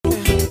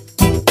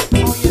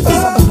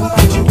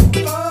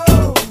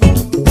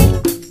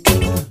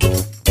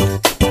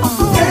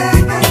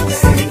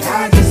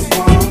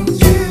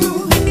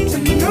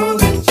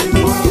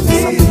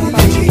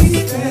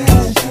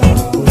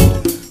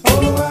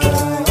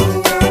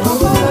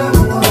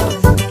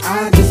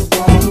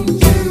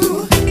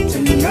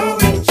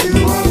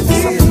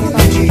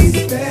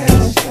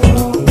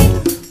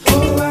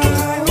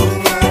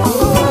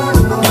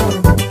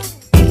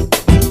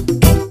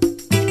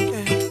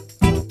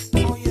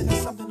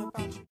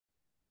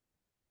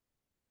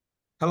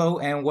Hello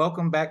and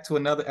welcome back to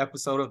another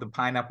episode of the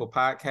Pineapple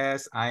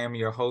Podcast. I am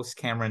your host,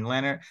 Cameron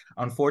Leonard.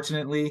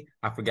 Unfortunately,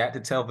 I forgot to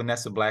tell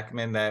Vanessa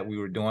Blackman that we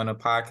were doing a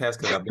podcast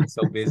because I've been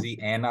so busy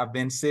and I've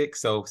been sick.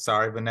 So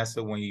sorry,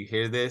 Vanessa, when you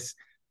hear this.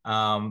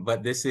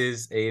 But this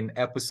is an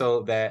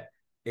episode that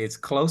is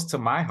close to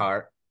my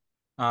heart.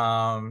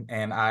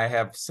 And I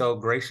have so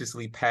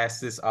graciously passed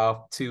this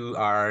off to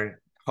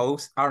our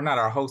host, or not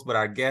our host, but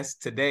our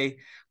guest today,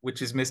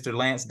 which is Mr.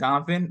 Lance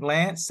Donovan.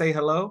 Lance, say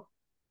hello.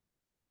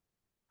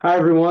 Hi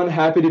everyone,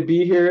 happy to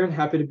be here.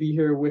 Happy to be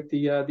here with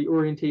the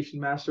orientation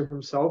master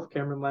himself,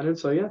 Cameron Leonard.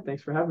 So yeah,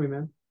 thanks for having me,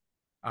 man.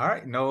 All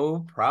right,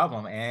 no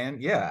problem.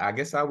 And yeah, I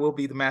guess I will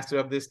be the master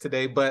of this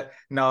today, but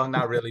no,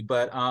 not really.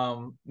 But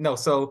no,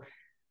 so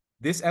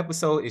this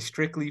episode is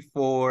strictly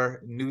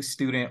for new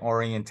student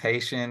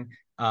orientation,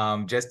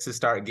 just to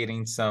start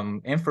getting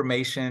some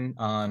information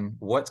on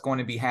what's going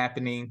to be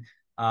happening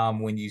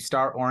when you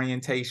start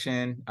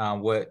orientation,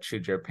 what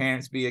should your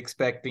parents be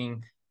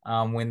expecting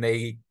when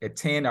they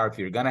attend, or if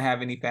you're going to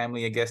have any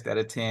family, I guess, that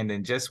attend,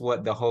 and just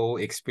what the whole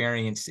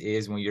experience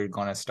is when you're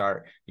going to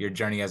start your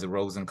journey as a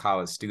Rosen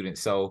College student.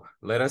 So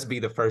let us be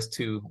the first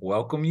to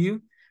welcome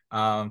you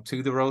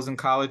to the Rosen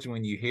College.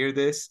 When you hear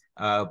this,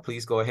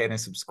 please go ahead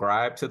and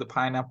subscribe to the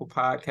Pineapple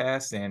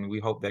Podcast, and we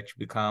hope that you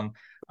become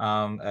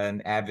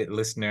an avid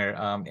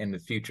listener in the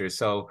future.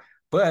 So,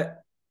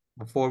 but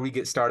before we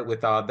get started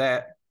with all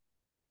that,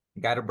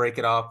 got to break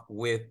it off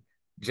with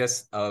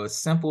just a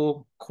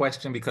simple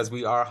question because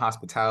we are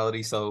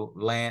hospitality. So,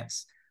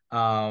 Lance,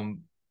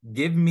 um,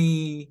 give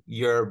me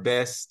your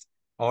best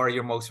or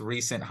your most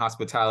recent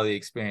hospitality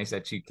experience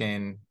that you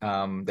can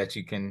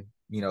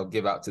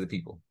give out to the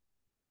people.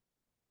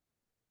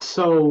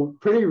 So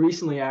pretty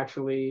recently,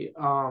 actually,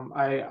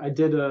 I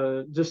did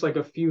a just like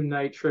a few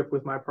night trip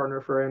with my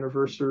partner for our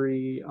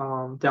anniversary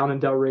down in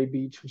Delray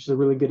Beach, which is a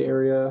really good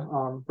area,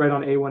 right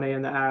on A1A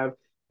and the Ave.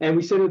 And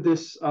we stayed at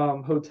this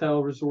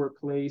hotel resort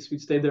place.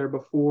 We'd stayed there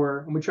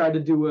before, and we tried to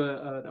do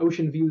an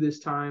ocean view this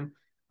time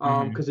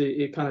Mm-hmm. because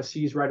it kind of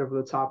sees right over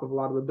the top of a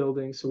lot of the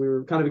buildings. So we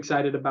were kind of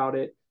excited about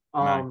it.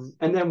 Nice.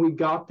 And then we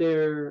got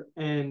there,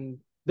 and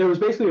there was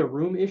basically a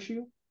room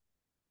issue.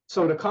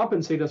 So to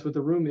compensate us with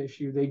the room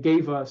issue, they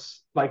gave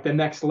us like the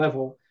next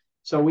level.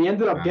 So we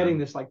ended up getting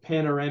Wow. this like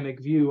panoramic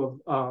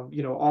view of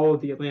all of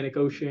the Atlantic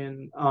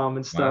Ocean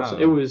and stuff. So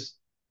it Wow. was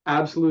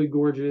absolutely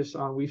gorgeous.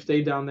 We've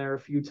stayed down there a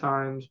few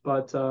times,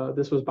 but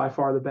this was by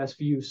far the best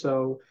view.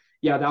 So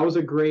yeah, that was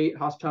a great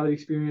hospitality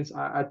experience.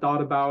 I thought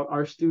about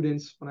our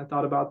students when I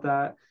thought about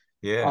that.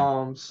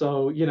 Yeah.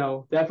 So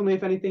definitely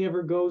if anything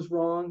ever goes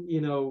wrong,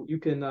 you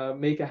can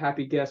make a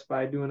happy guest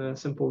by doing a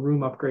simple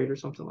room upgrade or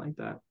something like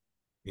that.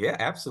 Yeah,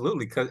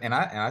 absolutely. Cause and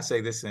I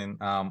say this in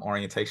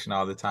orientation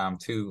all the time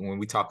too, when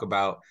we talk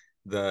about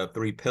the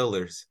three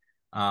pillars.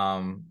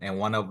 And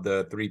one of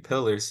the three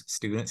pillars,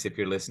 students, if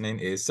you're listening,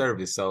 is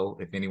service. So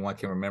if anyone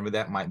can remember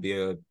that, might be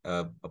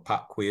a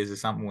pop quiz or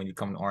something when you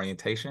come to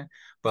orientation.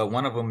 But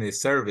one of them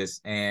is service.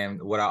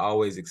 And what I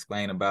always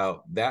explain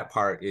about that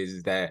part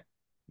is that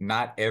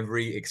not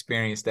every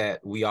experience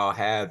that we all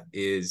have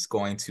is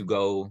going to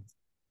go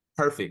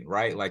perfect,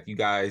 right? Like you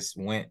guys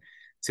went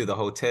to the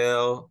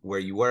hotel where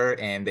you were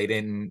and they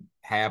didn't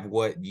have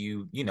what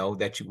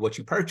what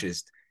you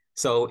purchased.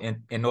 So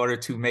in order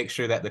to make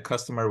sure that the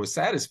customer was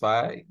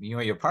satisfied, you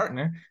and your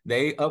partner,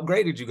 they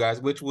upgraded you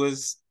guys,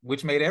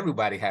 which made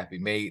everybody happy,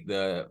 made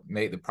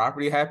the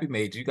property happy,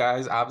 made you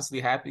guys obviously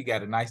happy,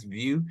 got a nice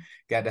view,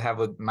 got to have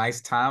a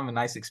nice time, a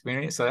nice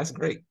experience. So that's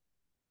great.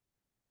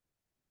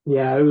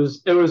 Yeah, it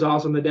was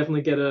awesome. They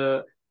definitely get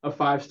a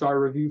 5-star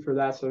review for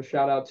that. So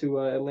shout out to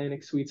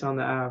Atlantic Suites on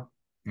the app.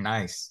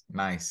 Nice,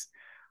 nice,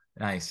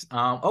 nice.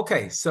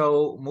 Okay,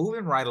 so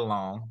moving right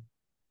along.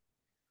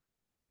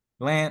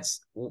 Lance,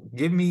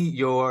 give me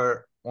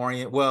your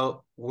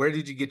Well, where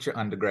did you get your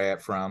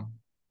undergrad from?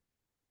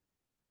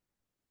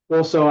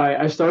 Well, so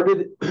I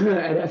started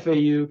at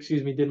FAU,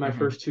 excuse me, did my Hmm.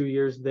 first 2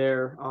 years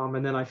there,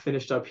 and then I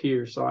finished up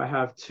here. So I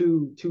have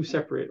two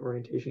separate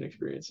orientation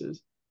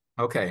experiences.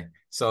 Okay,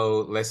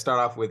 so let's start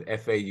off with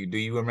FAU. Do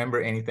you remember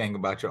anything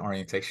about your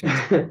orientation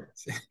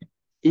experience?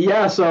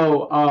 Yeah,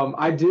 so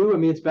I do. I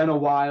mean, it's been a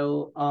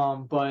while,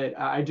 but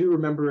I do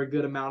remember a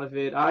good amount of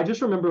it. I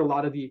just remember a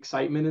lot of the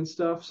excitement and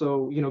stuff.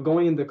 So,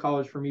 going into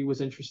college for me was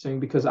interesting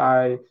because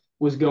I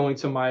was going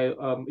to my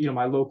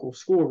local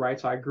school, right?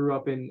 So I grew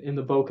up in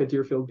the Boca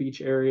Deerfield Beach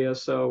area.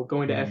 So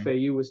going to Hmm.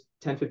 FAU was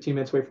 10, 15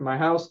 minutes away from my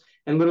house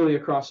and literally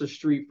across the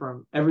street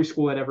from every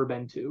school I'd ever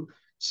been to.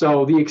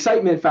 So the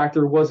excitement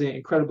factor wasn't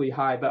incredibly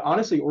high, but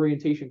honestly,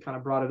 orientation kind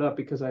of brought it up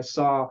because I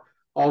saw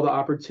all the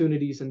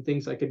opportunities and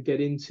things I could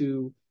get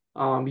into,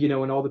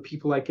 and all the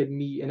people I could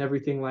meet and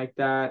everything like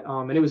that.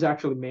 And it was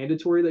actually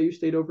mandatory that you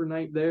stayed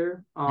overnight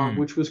there, Mm.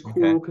 which was Okay.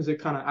 cool because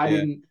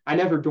Yeah. I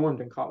never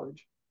dormed in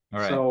college. All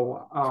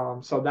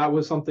right. So that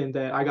was something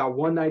that I got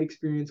one night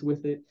experience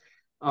with it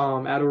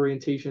at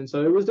orientation.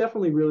 So it was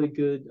definitely really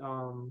good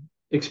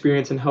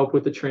experience and help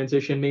with the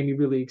transition, made me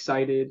really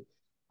excited.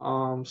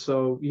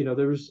 So,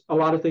 there was a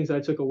lot of things that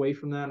I took away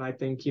from that. And I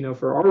think,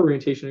 for our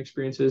orientation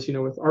experiences,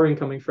 with our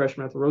incoming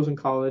freshmen at the Rosen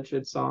College,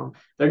 it's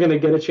they're going to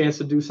get a chance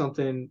to do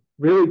something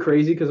really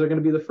crazy because they're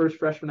going to be the first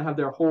freshmen to have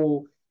their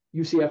whole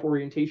UCF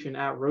orientation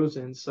at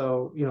Rosen.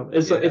 So,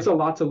 it's Yeah. a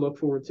lot to look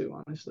forward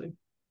to, honestly.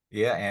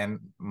 Yeah, and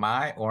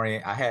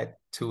I had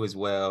two as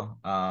well.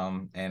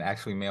 And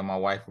actually me and my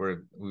wife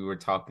we were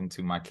talking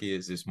to my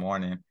kids this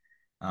morning,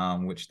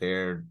 which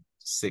they're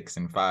 6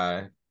 and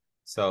 5.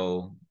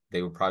 So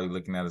they were probably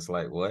looking at us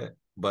like, what?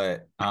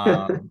 But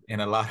in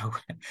a lot of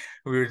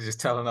we were just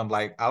telling them,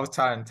 like, I was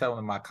trying to tell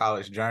them my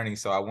college journey.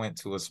 So I went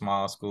to a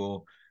small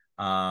school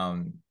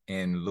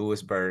in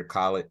Lewisburg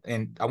College.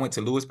 And I went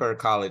to Lewisburg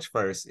College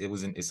first.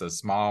 It's a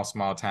small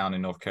town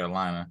in North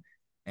Carolina.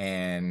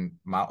 And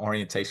my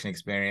orientation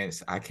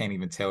experience, I can't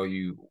even tell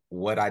you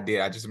what I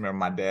did. I just remember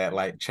my dad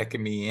like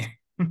checking me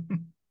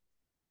in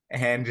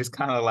and just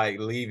kind of like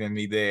leaving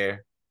me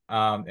there,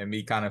 and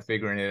me kind of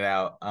figuring it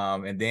out.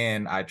 And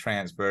then I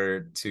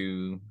transferred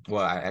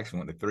well, I actually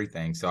went to three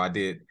things. So I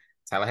did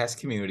Tallahassee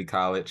Community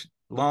College,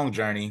 long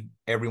journey.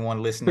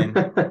 Everyone listening,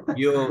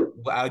 you'll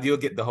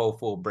get the whole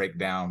full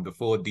breakdown, the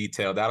full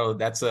detail.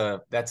 That's an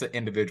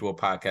individual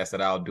podcast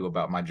that I'll do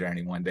about my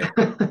journey one day.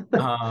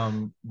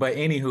 But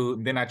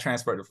anywho, then I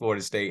transferred to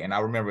Florida State, and I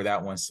remember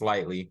that one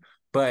slightly,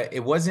 but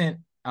it wasn't,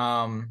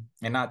 and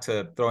not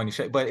to throw any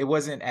shade, but it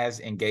wasn't as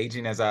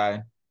engaging as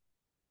I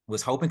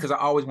was hoping, because I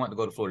always wanted to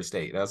go to Florida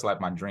State. That's like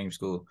my dream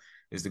school,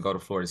 is to go to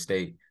Florida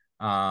State.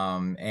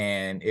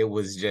 And it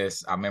was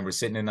just, I remember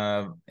sitting in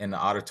the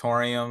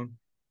auditorium,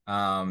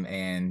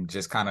 and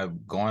just kind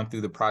of going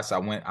through the process.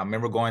 I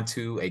remember going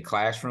to a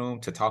classroom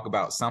to talk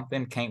about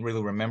something, can't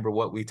really remember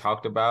what we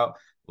talked about,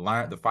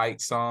 learned the fight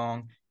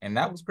song, and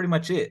that was pretty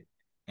much it.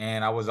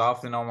 And I was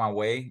off and on my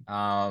way.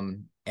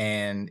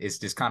 And it's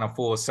just kind of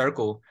full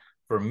circle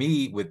for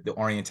me with the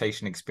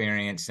orientation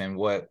experience and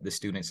what the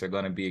students are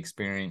going to be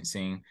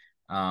experiencing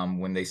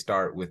when they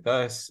start with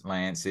us,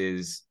 Lance,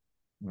 is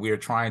we're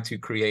trying to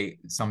create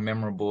some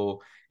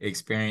memorable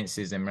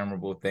experiences and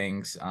memorable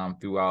things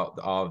throughout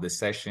all of the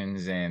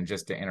sessions and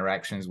just the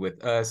interactions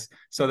with us,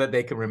 so that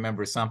they can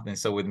remember something.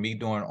 So with me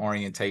doing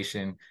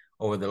orientation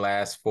over the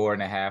last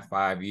 4.5,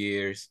 5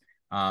 years,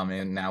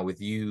 and now with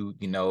you,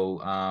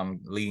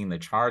 leading the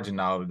charge in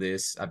all of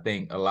this, I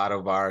think a lot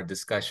of our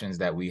discussions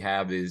that we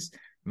have is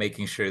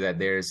making sure that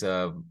there's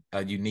a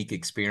unique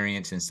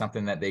experience and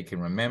something that they can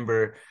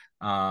remember,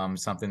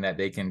 something that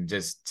they can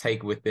just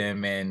take with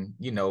them and,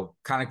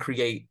 kind of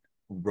create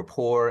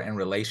rapport and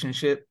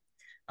relationship,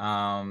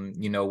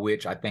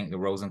 which I think the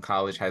Rosen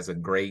College has a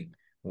great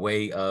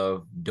way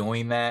of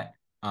doing that.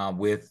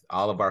 With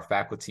all of our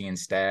faculty and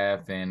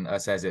staff and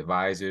us as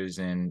advisors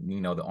and,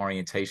 the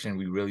orientation,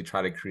 we really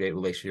try to create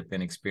relationship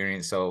and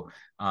experience. So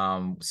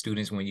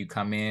students, when you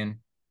come in,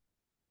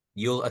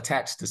 you'll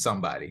attach to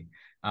somebody,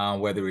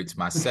 whether it's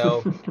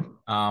myself,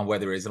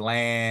 whether it's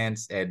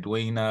Lance,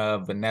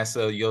 Edwina,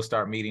 Vanessa. You'll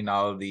start meeting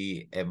all of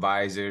the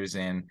advisors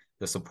and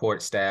the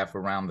support staff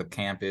around the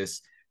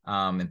campus,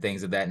 and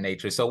things of that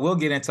nature. So we'll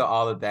get into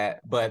all of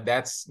that, but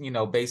that's,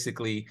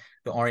 basically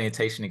the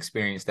orientation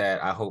experience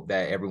that I hope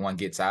that everyone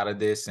gets out of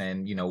this.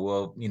 And,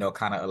 we'll,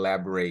 kind of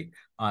elaborate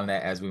on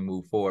that as we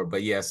move forward.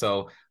 But yeah,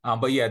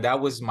 that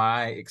was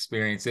my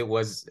experience. It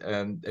was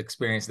an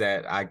experience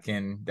that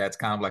that's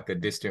kind of like a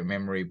distant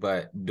memory,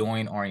 but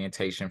doing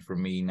orientation for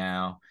me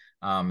now,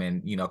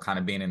 and, kind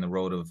of being in the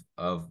role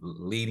of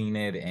leading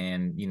it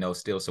and,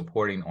 still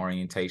supporting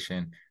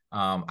orientation.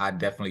 I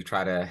definitely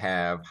try to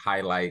have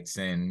highlights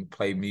and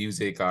play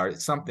music or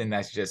something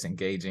that's just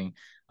engaging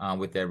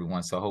with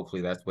everyone. So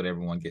hopefully that's what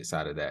everyone gets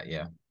out of that.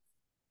 Yeah.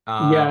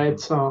 Yeah, Go ahead. I'm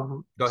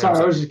sorry, I was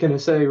sorry. just gonna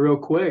say real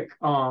quick.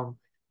 No,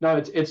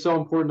 it's so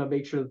important to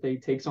make sure that they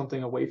take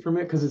something away from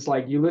it because it's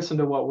like you listen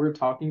to what we're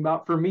talking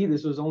about. For me,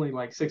 this was only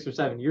like 6 or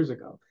 7 years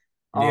ago.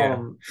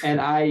 Yeah.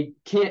 And I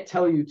can't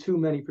tell you too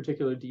many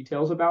particular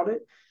details about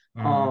it.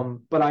 Mm-hmm.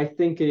 But I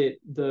think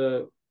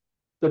the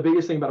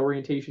biggest thing about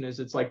orientation is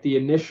it's the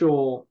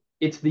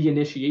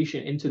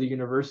initiation into the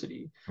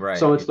university. Right.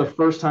 So it's the Yeah.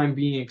 first time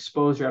being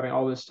exposed, you're having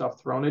all this stuff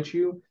thrown at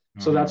you.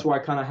 So Mm-hmm. that's why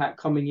kind of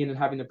coming in and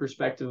having the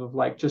perspective of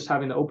like just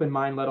having the open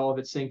mind, let all of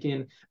it sink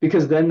in.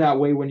 Because then that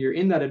way, when you're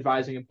in that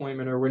advising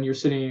appointment or when you're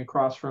sitting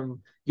across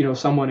from,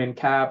 someone in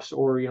CAPS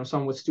or,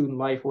 someone with student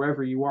life,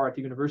 wherever you are at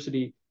the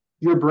university,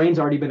 your brain's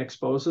already been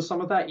exposed to some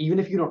of that. Even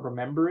if you don't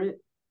remember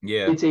it,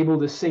 Yeah. it's able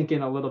to sink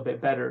in a little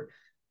bit better.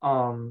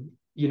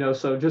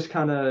 So just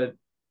kind of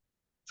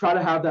try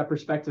to have that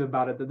perspective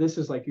about it, that this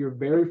is like your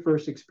very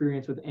first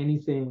experience with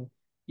anything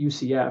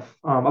UCF.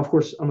 Of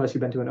course, unless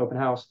you've been to an open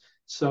house. Yeah.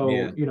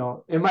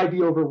 So, it might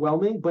be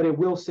overwhelming, but it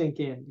will sink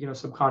in,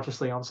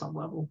 subconsciously on some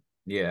level.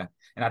 Yeah.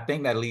 And I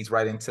think that leads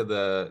right into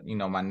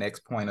my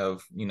next point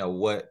of,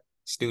 what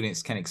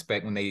students can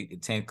expect when they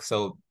attend.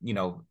 So,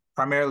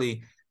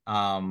 primarily,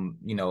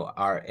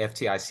 our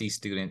FTIC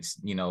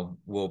students,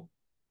 will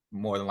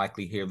more than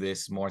likely hear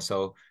this more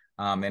so.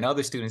 And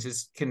other students,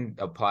 this can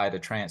apply to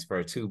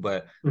transfer too,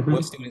 but what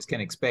Mm-hmm. students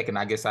can expect, and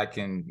I guess I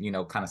can,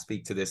 kind of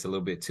speak to this a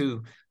little bit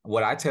too.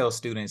 What I tell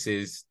students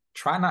is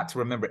try not to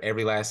remember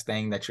every last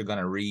thing that you're going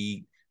to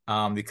read,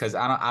 because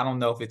I don't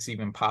know if it's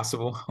even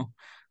possible.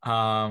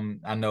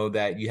 I know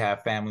that you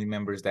have family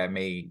members that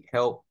may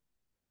help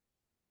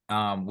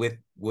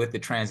with the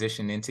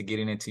transition into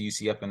getting into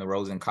UCF and the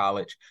Rosen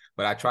College,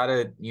 but I try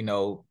to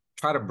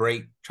try to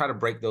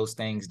break those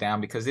things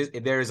down, because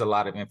there is a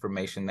lot of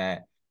information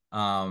that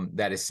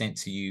that is sent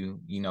to you.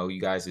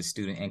 You guys as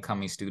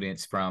incoming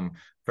students, from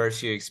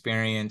first year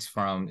experience,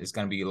 from it's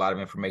going to be a lot of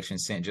information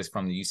sent just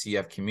from the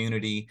UCF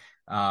community,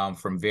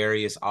 from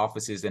various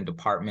offices and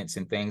departments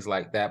and things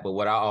like that. But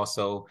what I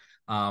also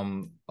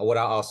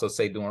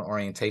say during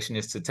orientation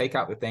is to take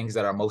out the things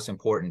that are most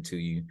important to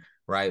you,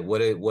 right?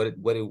 What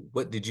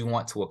did you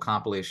want to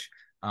accomplish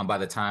by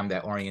the time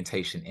that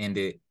orientation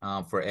ended,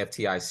 for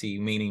FTIC,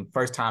 meaning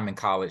first time in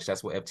college?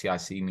 That's what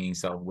FTIC means.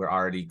 So we're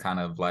already kind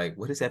of like,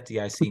 what does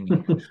FTIC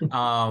mean?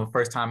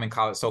 First time in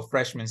college. So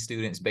freshman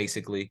students,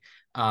 basically.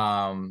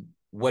 What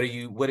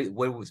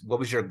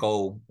was your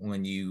goal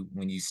when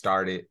you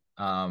started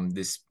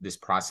this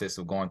process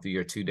of going through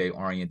your 2-day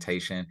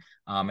orientation?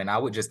 And I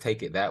would just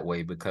take it that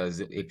way,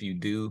 because if you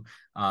do,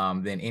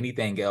 then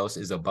anything else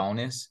is a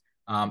bonus.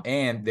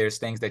 And there's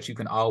things that you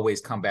can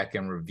always come back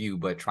and review,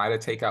 but try to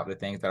take out the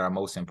things that are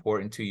most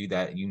important to you,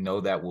 that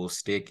that will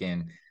stick,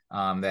 and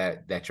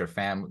that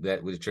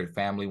your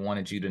family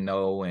wanted you to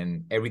know,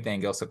 and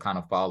everything else will kind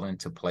of fall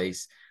into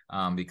place.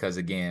 Because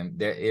again,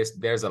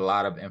 there's a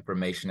lot of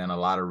information and a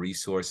lot of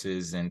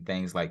resources and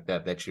things like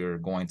that you're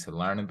going to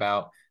learn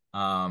about,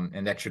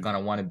 and that you're going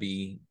to want to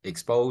be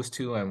exposed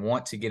to and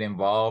want to get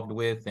involved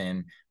with,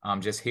 and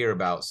just hear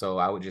about. So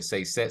I would just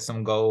say, set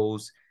some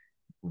goals,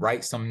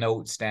 write some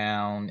notes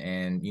down,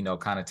 and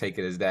kind of take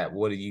it as that.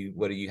 What do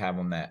you have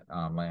on that,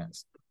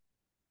 Lance?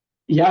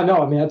 Yeah,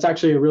 no, I mean, that's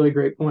actually a really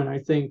great point. I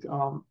think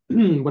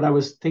when I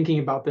was thinking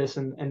about this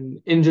and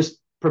in just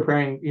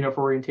preparing,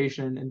 for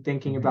orientation and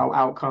thinking about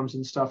outcomes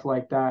and stuff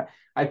like that,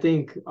 I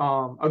think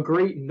a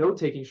great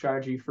note-taking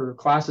strategy for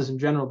classes in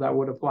general that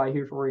would apply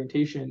here for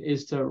orientation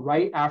is to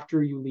write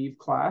after you leave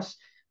class.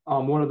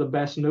 One of the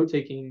best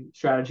note-taking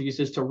strategies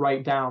is to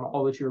write down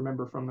all that you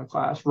remember from the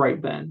class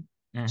right then,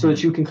 so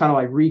that you can kind of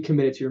like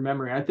recommit it to your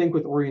memory. I think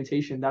with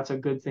orientation, that's a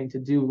good thing to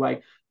do.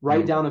 Like,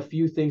 write down a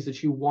few things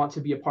that you want to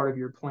be a part of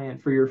your plan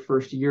for your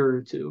first year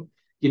or two.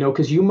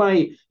 Because you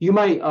might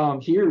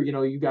hear,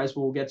 you guys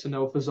will get to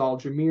know Fazal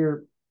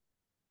Jameer,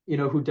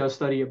 who does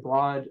study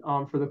abroad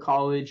for the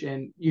college,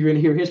 and you're going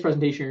to hear his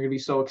presentation. You're going to be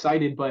so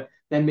excited, but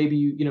then maybe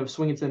you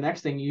swing into the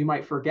next thing. You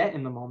might forget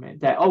in the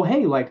moment that, oh,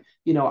 hey, like,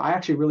 I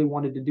actually really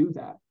wanted to do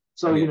that.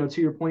 So,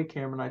 to your point,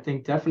 Cameron, I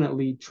think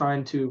definitely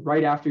trying to,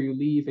 right after you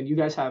leave, and you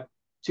guys have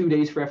 2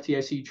 days for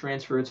FTIC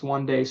transfer, it's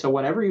 1 day. So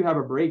whenever you have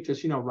a break,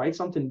 just, write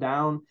something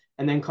down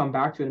and then come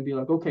back to it and be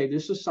like, okay,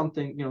 this is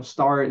something,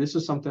 this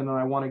is something that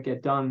I want to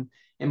get done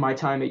in my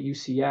time at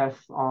UCF,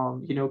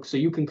 so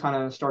you can kind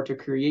of start to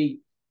create,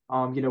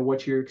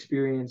 what your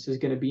experience is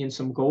going to be and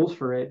some goals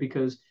for it,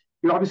 because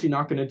you're obviously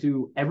not going to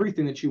do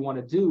everything that you want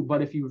to do,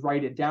 but if you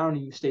write it down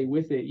and you stay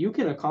with it, you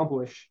can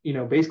accomplish,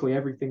 basically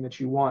everything that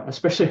you want,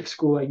 especially at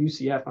school at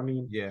UCF. I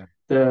mean,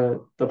 the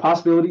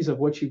possibilities of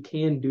what you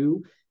can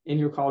do in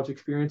your college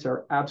experience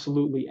are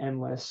absolutely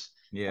endless.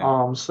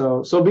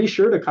 So be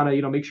sure to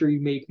kind of, make sure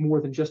you make more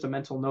than just a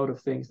mental note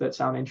of things that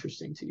sound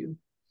interesting to you.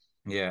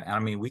 Yeah. And I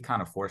mean, we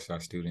kind of force our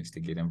students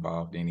to get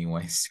involved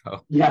anyway.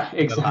 So yeah,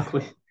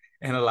 exactly.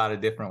 In a lot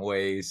of different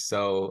ways.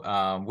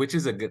 So, which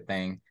is a good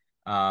thing,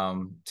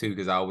 too,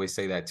 because I always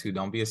say that too.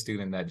 Don't be a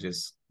student that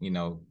just,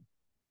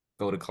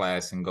 go to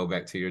class and go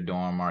back to your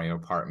dorm or your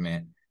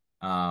apartment,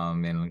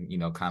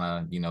 and, kind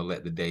of,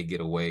 let the day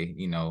get away.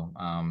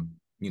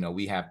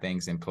 We have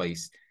things in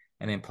place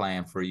and in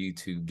plan for you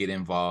to get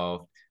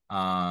involved.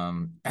 I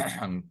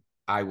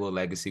Will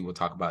Legacy, we'll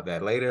talk about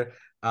that later,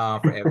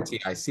 for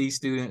FTIC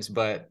students,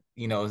 but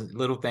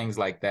little things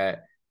like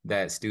that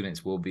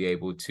students will be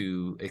able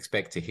to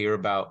expect to hear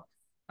about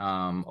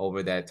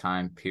over that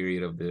time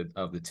period of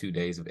the 2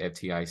 days of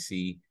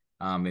FTIC.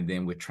 And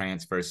then with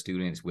transfer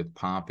students, with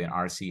POMP and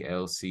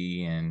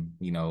RCLC, and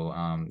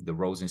the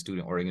Rosen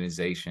student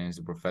organizations,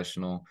 the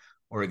professional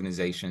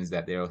organizations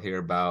that they'll hear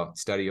about,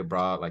 study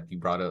abroad, like you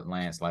brought up,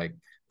 Lance, like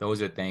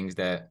those are things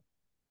that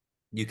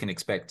you can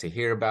expect to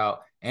hear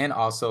about. And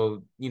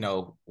also,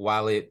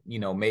 while it,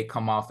 may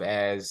come off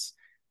as,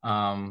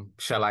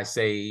 shall I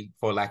say,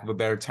 for lack of a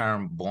better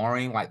term,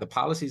 boring, like the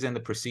policies and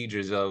the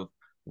procedures of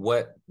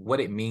what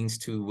it means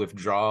to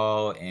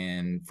withdraw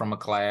and from a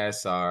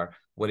class, or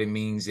what it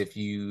means if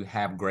you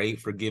have grade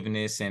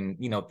forgiveness, and,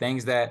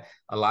 things that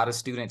a lot of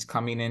students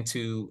coming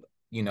into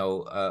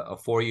a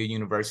 4-year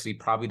university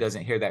probably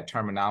doesn't hear that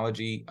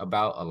terminology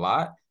about a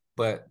lot,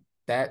 but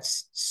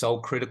that's so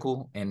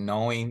critical in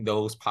knowing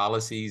those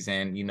policies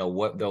and,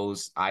 what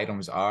those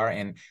items are.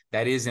 And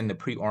that is in the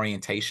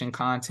pre-orientation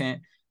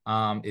content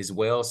as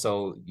well.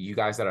 So you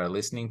guys that are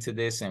listening to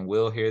this and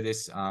will hear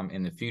this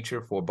in the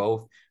future, for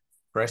both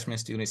freshman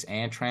students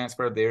and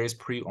transfer, there is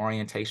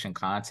pre-orientation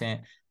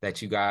content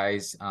that you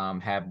guys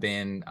have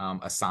been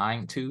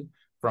assigned to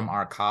from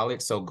our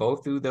college. So go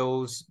through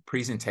those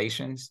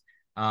presentations.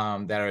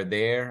 that are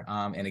there.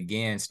 And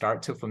again,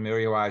 start to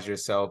familiarize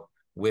yourself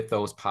with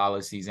those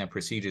policies and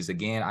procedures.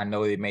 Again, I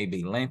know it may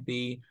be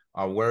lengthy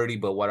or wordy,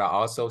 but what I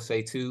also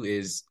say too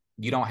is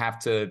you don't have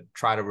to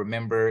try to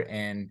remember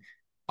and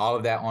all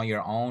of that on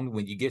your own.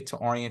 When you get to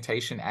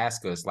orientation,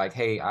 ask us like,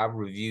 hey, I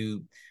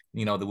reviewed,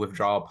 the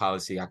withdrawal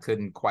policy. I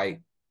couldn't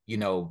quite,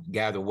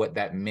 gather what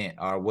that meant,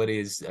 or what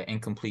is an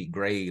incomplete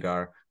grade,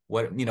 or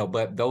what,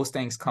 but those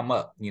things come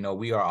up.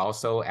 We are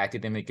also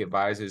academic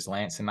advisors,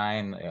 Lance and I,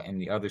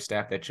 and the other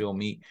staff that you'll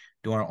meet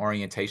during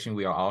orientation.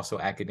 We are also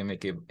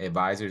academic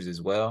advisors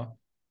as well.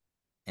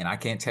 And I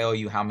can't tell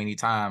you how many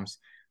times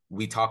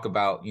we talk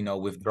about,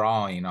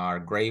 withdrawing our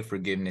grade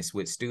forgiveness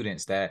with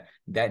students that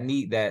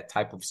need that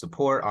type of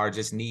support, or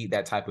just need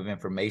that type of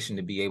information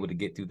to be able to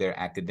get through their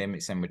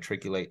academics and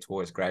matriculate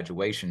towards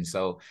graduation.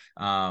 So,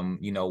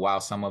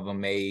 while some of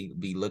them may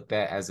be looked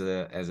at as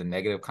a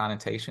negative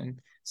connotation,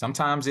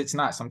 sometimes it's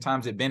not.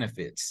 Sometimes it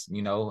benefits,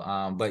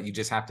 but you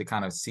just have to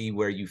kind of see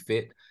where you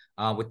fit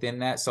within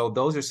that. So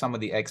those are some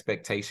of the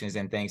expectations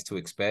and things to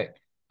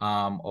expect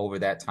over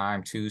that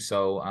time too.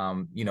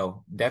 So,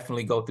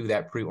 definitely go through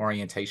that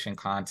pre-orientation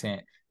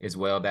content as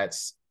well.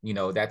 That's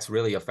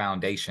really a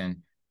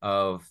foundation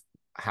of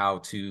how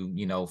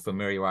to,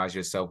 familiarize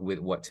yourself with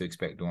what to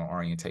expect during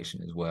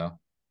orientation as well.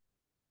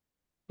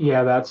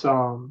 Yeah,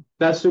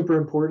 that's super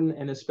important,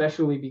 and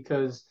especially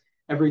because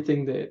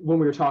everything that when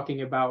we were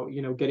talking about,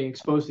 getting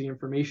exposed to the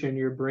information,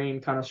 your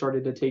brain kind of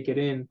started to take it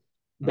in.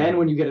 Then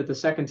when Mm-hmm. you get it the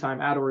second time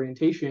at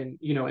orientation,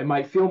 it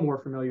might feel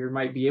more familiar,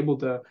 might be able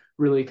to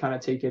really kind of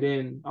take it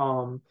in.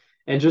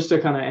 And just to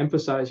kind of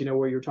emphasize,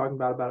 where you're talking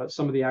about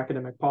some of the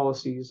academic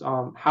policies,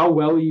 how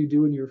well you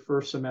do in your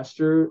first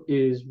semester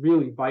is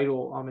really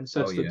vital, and Oh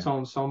sets the yeah.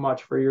 tone so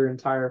much for your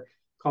entire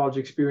college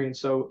experience.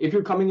 So if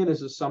you're coming in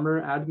as a summer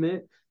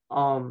admit,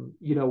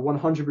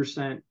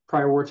 100%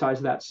 prioritize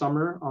that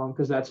summer,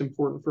 because that's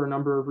important for a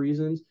number of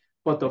reasons.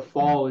 But the Mhm.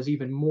 fall is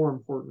even more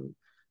important.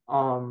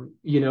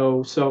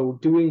 So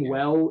doing Yeah.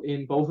 well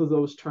in both of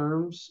those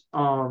terms,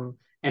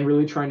 and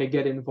really trying to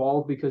get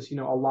involved, because a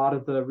lot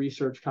of the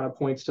research kind of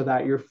points to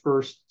that your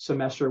first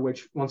semester,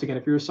 which once again,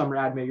 if you're a summer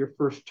admit, your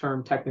first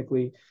term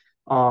technically,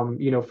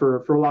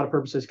 for a lot of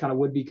purposes kind of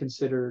would be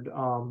considered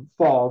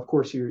fall. Of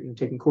course, you're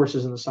taking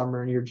courses in the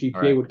summer, and your All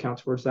GPA right. would count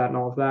towards that and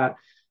all of that.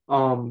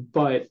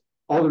 But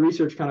all the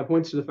research kind of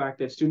points to the fact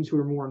that students who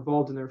are more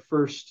involved in their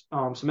first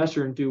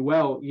semester and do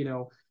well,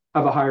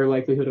 have a higher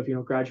likelihood of,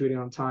 graduating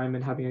on time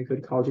and having a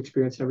good college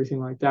experience and everything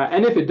like that.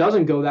 And if it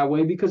doesn't go that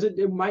way, because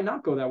it might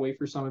not go that way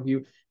for some of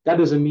you, that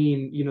doesn't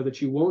mean,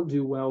 that you won't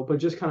do well, but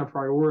just kind of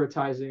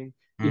prioritizing,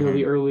 the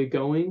Mm-hmm. early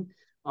going,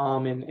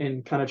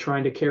 and kind of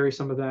trying to carry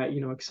some of that,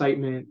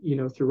 excitement,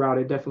 throughout.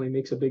 It definitely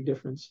makes a big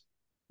difference.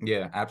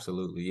 Yeah,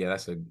 absolutely. Yeah,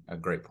 that's a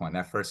great point.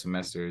 That first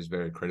semester is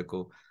very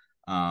critical.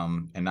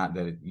 And not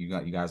that you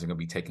guys are going to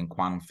be taking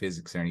quantum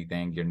physics or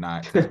anything. You're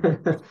not,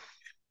 because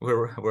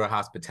we're a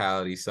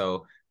hospitality,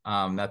 so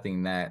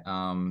nothing that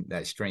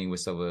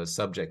strenuous of a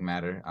subject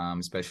matter,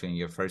 especially in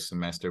your first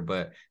semester.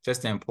 But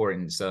just the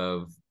importance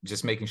of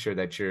just making sure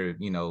that you're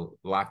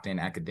locked in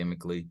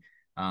academically,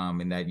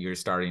 and that you're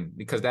starting,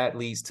 because that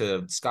leads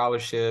to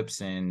scholarships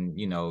and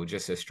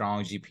just a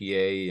strong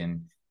GPA,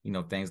 and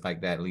things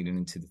like that leading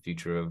into the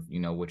future of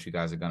what you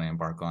guys are going to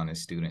embark on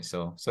as students.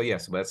 So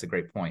yes, but that's a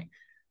great point.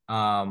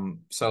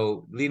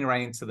 So leading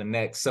right into the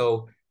next,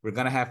 so we're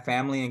going to have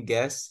family and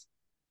guests.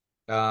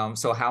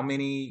 So how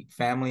many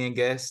family and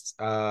guests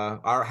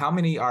how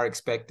many are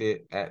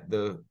expected at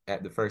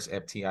the first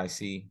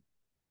FTIC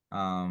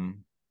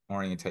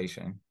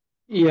orientation?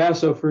 Yeah,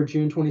 so for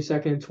June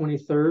 22nd and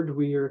 23rd,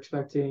 we are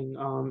expecting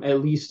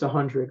at least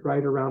 100,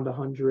 right around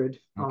 100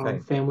 Okay.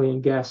 family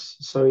and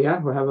guests. So yeah,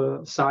 we'll have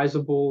a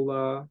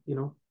sizable,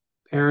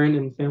 parent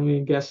and family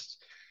and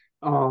guest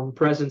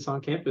presence on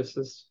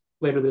campus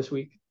later this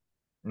week.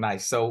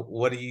 Nice. So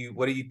what do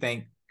you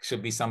think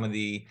should be some of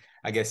the,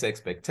 I guess,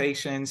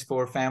 expectations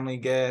for family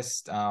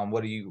guests?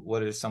 What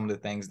are some of the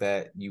things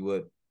that you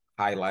would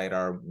highlight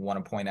or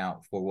want to point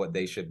out for what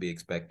they should be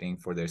expecting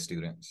for their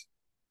students?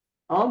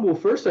 Well,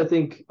 first, I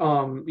think,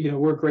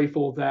 we're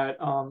grateful that,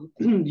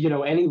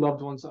 any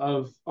loved ones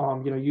of,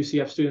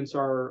 UCF students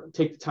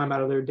take the time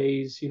out of their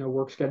days,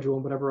 work schedule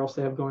and whatever else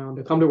they have going on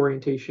to come to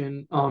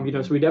orientation. So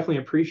Mhm. we definitely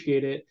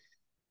appreciate it.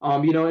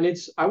 And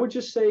I would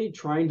just say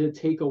trying to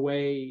take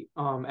away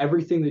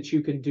everything that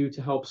you can do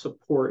to help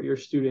support your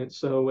students.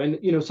 So, and,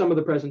 some of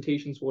the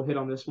presentations will hit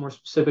on this more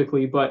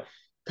specifically, but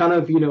kind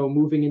of,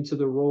 moving into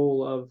the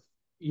role of,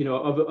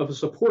 of a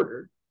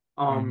supporter,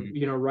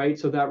 Mhm. right?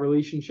 So that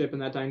relationship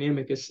and that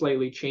dynamic is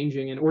slightly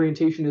changing. And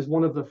orientation is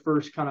one of the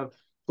first kind of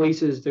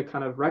places to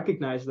kind of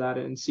recognize that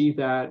and see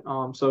that.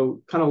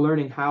 So kind of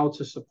learning how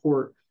to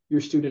support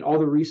your student, all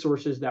the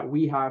resources that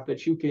we have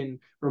that you can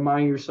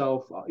remind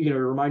yourself,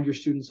 remind your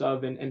students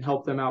of, and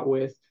help them out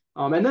with.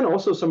 And then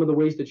also some of the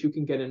ways that you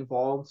can get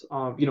involved.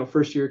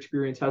 First year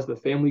experience has the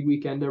family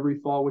weekend every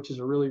fall, which is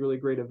a really, really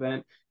great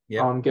event.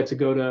 Yep. Get to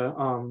go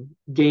to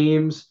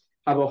games,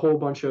 have a whole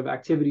bunch of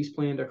activities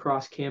planned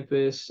across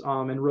campus.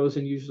 And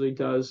Rosen usually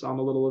does a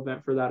little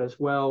event for that as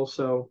well.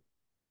 So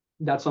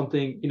that's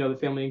something, the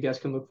family and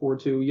guests can look forward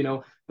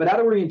to, but at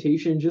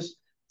orientation, just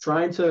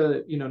trying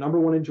to, number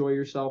one, enjoy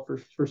yourself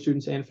for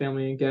students and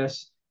family and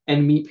guests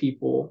and meet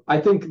people. I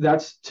think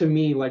that's, to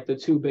me, like the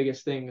two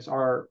biggest things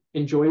are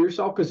enjoy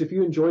yourself. Because if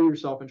you enjoy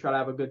yourself and try to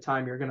have a good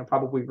time, you're going to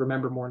probably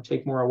remember more and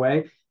take more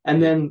away.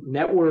 And Yeah. then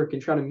network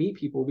and try to meet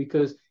people,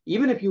 because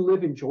even if you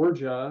live in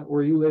Georgia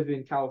or you live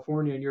in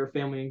California and you're a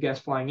family and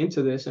guest flying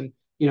into this, and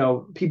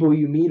people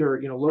you meet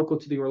are local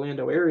to the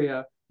Orlando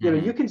area,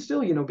 Mm-hmm. you can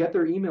still get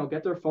their email,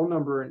 get their phone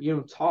number,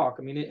 and talk.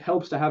 I mean, it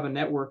helps to have a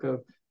network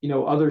of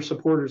other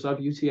supporters of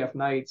UTF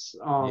Knights.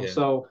 Yeah.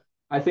 So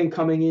I think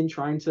coming in,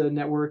 trying to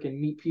network and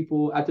meet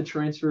people at the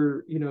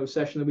transfer,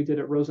 session that we did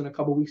at Rosen a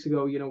couple weeks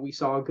ago, we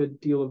saw a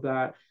good deal of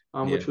that,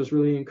 Yeah. which was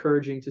really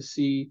encouraging to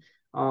see.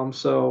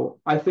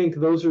 So I think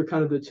those are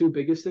kind of the two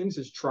biggest things: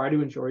 is try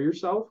to enjoy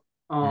yourself,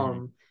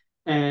 Mm-hmm.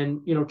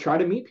 and try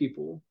to meet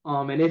people.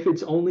 And if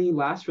it's only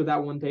lasts for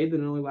that one day,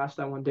 then it only lasts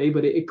that one day.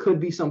 But it could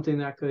be something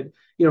that could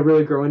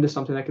really grow into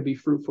something that could be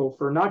fruitful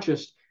for not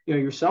just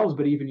yourselves,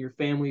 but even your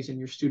families and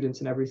your students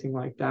and everything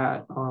like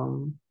that.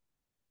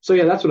 So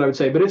yeah, that's what I would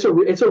say. But it's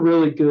a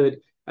really good,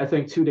 I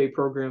think, 2 day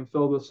program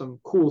filled with some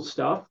cool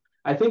stuff.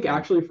 I think Yeah.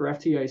 actually for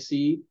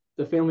FTIC,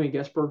 the family and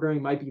guest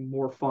programming might be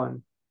more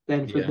fun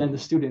Yeah. than the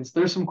students.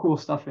 There's some cool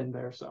stuff in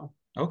there. So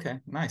Okay,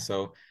 nice.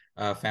 So,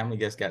 family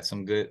guest got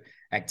some good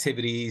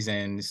activities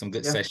and some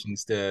good yeah.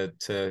 sessions to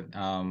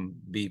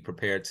be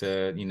prepared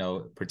to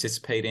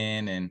participate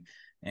in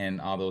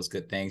and all those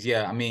good things.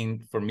 Yeah, I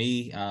mean, for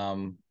me,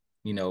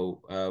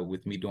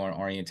 with me doing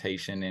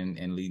orientation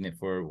and leading it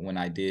for when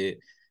I did,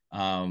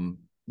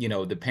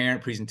 the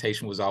parent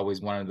presentation was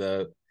always one of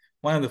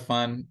the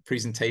fun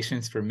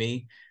presentations for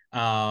me,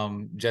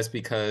 just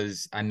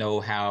because I know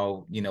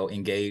how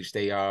engaged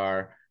they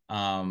are,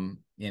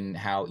 and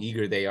how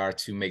eager they are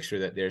to make sure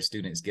that their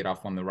students get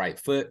off on the right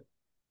foot.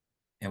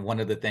 And one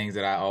of the things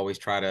that I always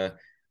try to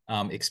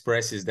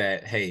express is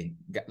that, hey,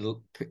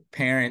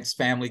 parents,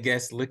 family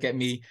guests, look at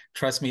me,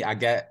 trust me, I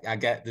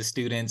got the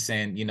students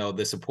and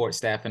the support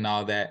staff and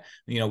all that.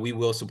 We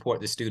will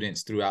support the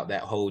students throughout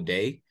that whole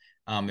day.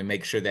 And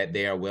make sure that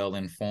they are well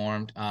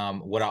informed.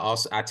 What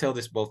I tell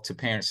this both to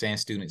parents and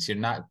students: you're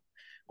not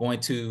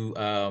going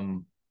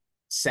to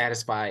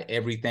satisfy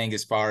everything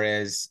as far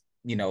as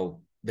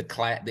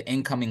the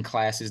incoming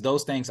classes.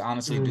 Those things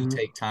honestly do Mm-hmm.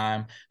 take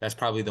time. That's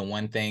probably the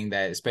one thing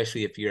that,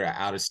 especially if you're an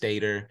out of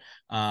stater,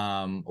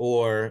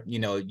 or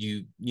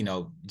you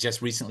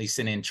just recently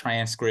sent in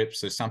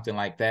transcripts or something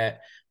like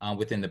that,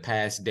 within the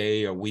past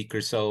day or week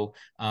or so.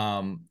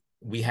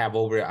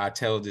 I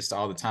tell this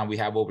all the time, we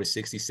have over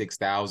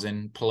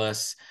 66,000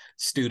 plus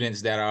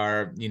students that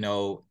are,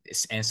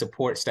 and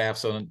support staff.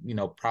 So,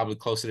 probably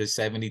closer to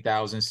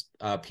 70,000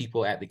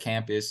 people at the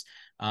campus.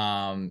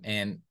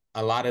 And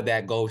a lot of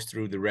that goes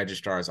through the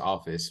registrar's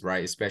office,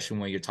 right? Especially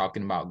when you're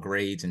talking about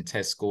grades and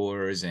test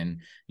scores and,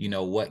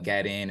 what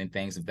got in and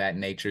things of that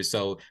nature.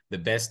 So the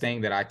best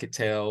thing that I could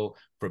tell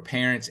for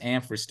parents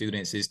and for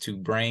students is to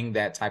bring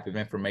that type of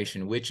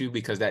information with you,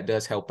 because that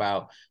does help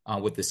out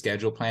with the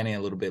schedule planning a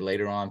little bit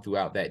later on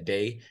throughout that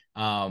day.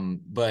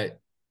 But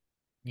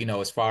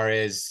as far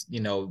as,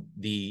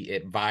 the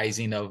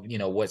advising of,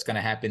 what's going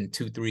to happen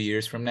 2-3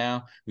 years from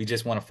now, we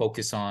just want to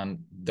focus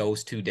on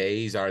those 2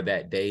 days or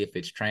that day if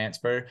it's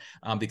transfer,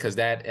 because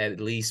that at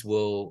least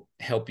will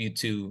help you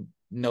to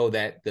know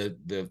that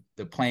the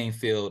playing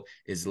field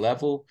is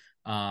level,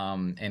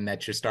 and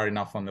that you're starting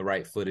off on the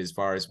right foot as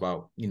far as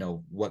about,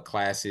 what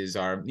classes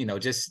are,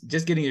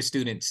 just getting your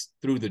students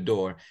through the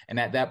door. And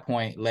at that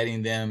point,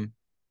 letting them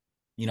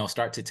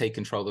start to take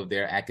control of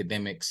their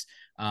academics,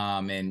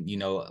 and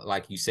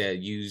like you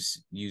said,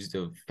 use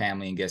the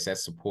family and guests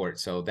as support.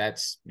 So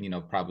that's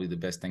probably the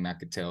best thing I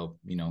could tell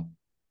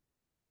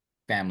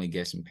family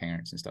guests and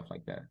parents and stuff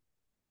like that.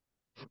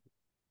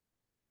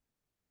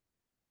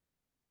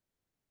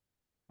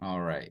 All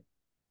right.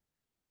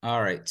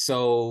 All right,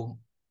 so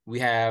we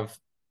have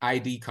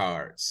ID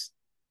cards.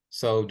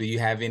 So do you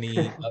have any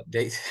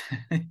updates?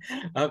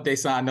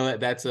 Updates on, I know that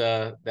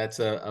that's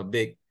a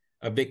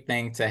big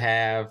thing to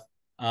have.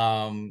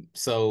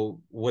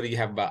 So what do you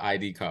have about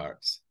ID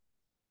cards?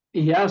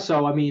 Yeah,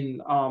 so I mean,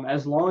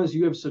 as long as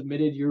you have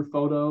submitted your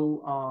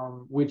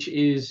photo, which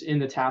is in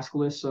the task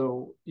list,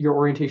 so your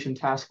orientation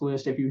task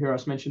list, if you hear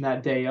us mention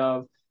that day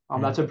of,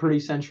 that's Mhm. a pretty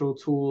central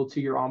tool to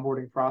your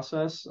onboarding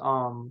process.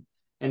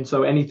 And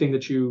so anything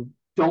that you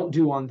don't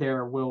do on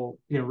there will,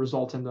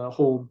 result in the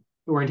whole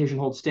orientation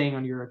hold staying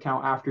on your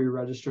account after you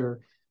register,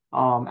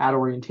 at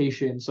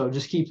orientation. So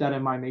just keep that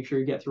in mind. Make sure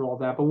you get through all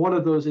that. But one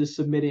of those is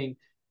submitting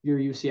your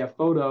UCF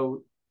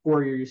photo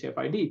for your UCF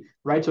ID,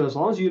 right? So as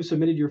long as you've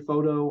submitted your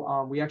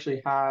photo, we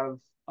actually have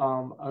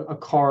a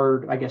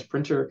card, I guess,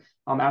 printer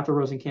at the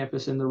Rosen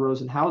campus in the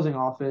Rosen housing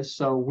office.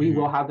 So we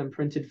will Mhm. have them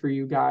printed for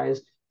you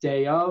guys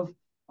day of.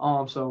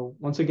 So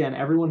once again,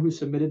 everyone who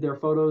submitted their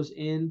photos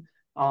in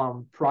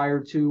prior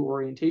to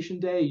orientation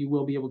day, you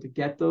will be able to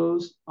get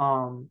those.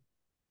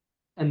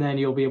 And then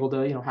you'll be able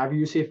to, have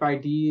your UCF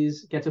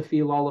IDs, get to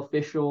feel all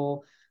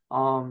official.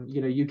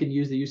 You can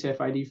use the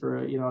UCF ID for,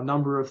 a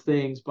number of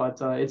things, but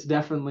it's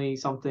definitely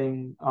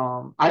something.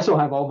 I still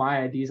have all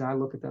my IDs and I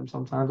look at them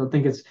sometimes. I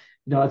think it's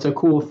a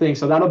cool thing.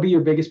 So that'll be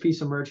your biggest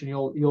piece of merch and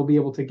you'll be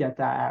able to get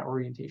that at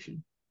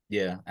orientation.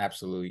 Yeah,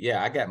 absolutely.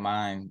 Yeah, I got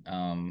mine.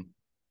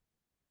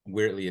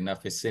 Weirdly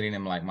enough, it's sitting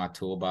in like my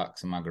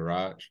toolbox in my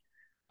garage.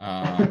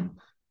 Um,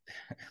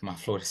 my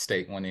Florida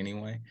State one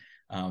anyway.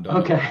 Don't know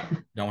Okay. why,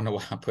 don't know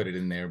why I put it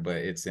in there, but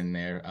it's in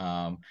there.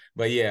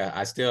 But yeah,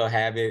 I still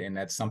have it, and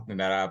that's something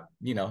that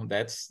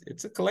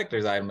it's a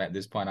collector's item at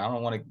this point. I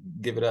don't want to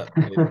give it up.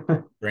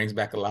 It brings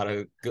back a lot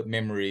of good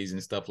memories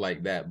and stuff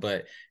like that.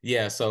 But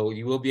yeah, so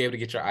you will be able to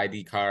get your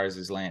ID cards,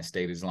 as Lance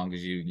stated, as long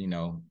as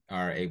you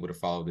are able to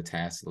follow the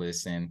task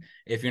list. And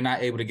if you're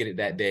not able to get it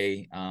that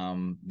day,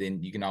 then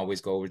you can always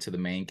go over to the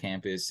main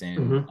campus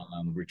and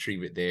Hmm.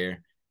 retrieve it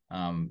there.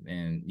 And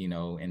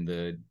in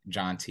the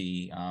John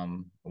T.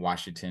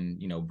 Washington,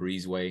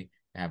 Breezeway,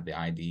 have the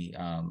ID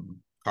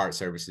card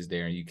services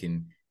there, and you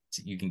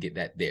can get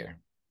that there.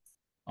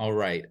 All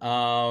right.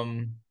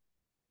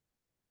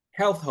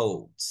 Health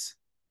holds.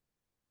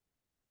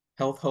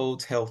 Health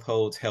holds, health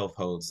holds, health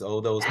holds.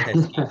 Oh, those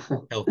pesky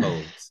health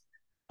holds.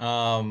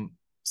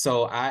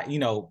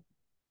 So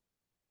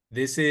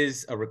this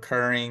is a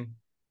recurring,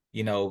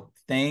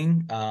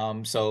 thing.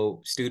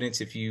 So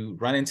students, if you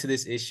run into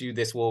this issue,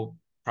 this will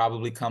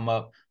probably come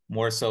up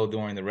more so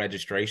during the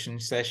registration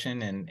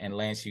session. And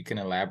Lance, you can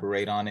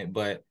elaborate on it.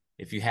 But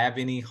if you have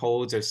any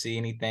holds or see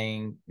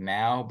anything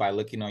now by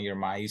looking on your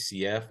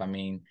MyUCF, I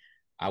mean,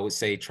 I would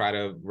say try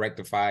to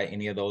rectify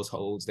any of those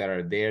holds that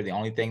are there. The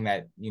only thing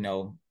that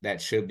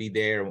that should be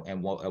there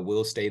and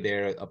will stay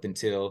there up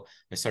until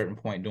a certain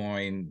point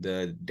during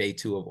the day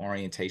 2 of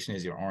orientation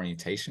is your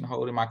orientation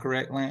hold. Am I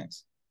correct,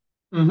 Lance?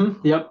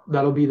 Yep,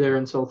 that'll be there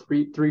until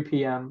 3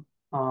 p.m.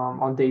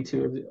 On day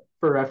 2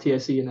 for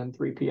FTSE and then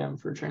 3 p.m.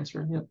 for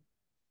transfer. Yep.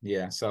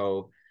 Yeah.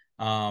 So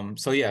I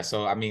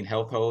mean,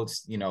 health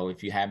holds,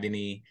 if you have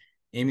any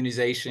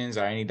immunizations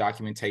or any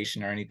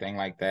documentation or anything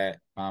like that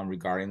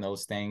regarding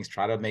those things,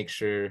 try to make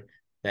sure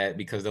that,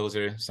 because those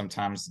are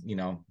sometimes,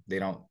 they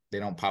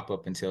don't pop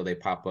up until they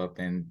pop up.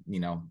 And,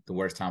 the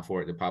worst time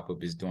for it to pop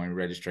up is during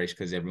registration,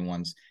 because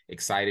everyone's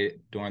excited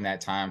during that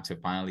time to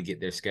finally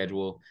get their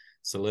schedule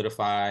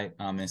solidified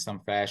in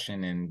some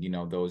fashion. And,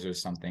 those are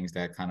some things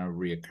that kind of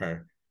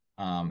reoccur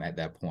at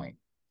that point.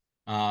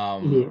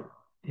 Um,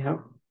 Yeah. Yep.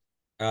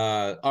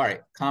 all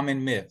right,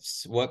 common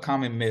myths. What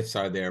common myths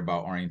are there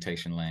about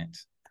orientation,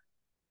 Lance?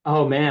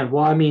 Oh man.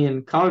 Well, I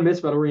mean, common myths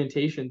about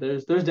orientation.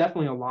 There's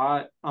definitely a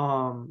lot.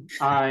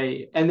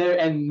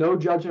 And no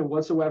judgment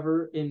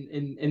whatsoever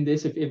in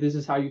this. If this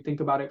is how you think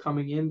about it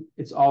coming in,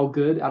 it's all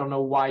good. I don't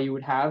know why you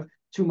would have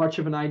too much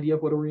of an idea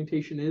of what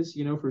orientation is,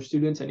 for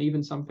students and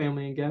even some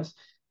family and guests.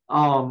 A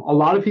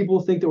lot of people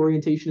think that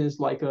orientation is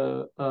like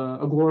a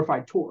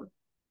glorified tour.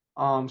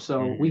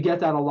 So we Mm-hmm. get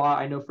that a lot.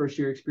 I know first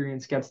year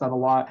experience gets that a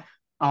lot.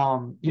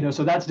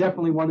 So that's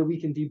definitely one that we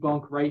can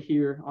debunk right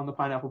here on the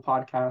Pineapple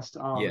Podcast.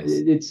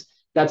 Yes.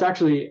 That's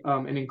actually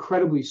an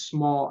incredibly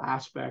small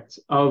aspect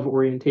of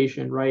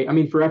orientation, right? I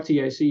mean, for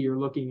FTIC, you're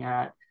looking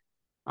at,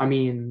 I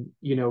mean,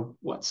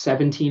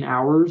 17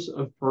 hours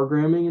of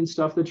programming and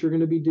stuff that you're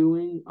going to be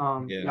doing.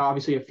 Yeah.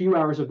 Obviously, a few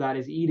hours of that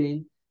is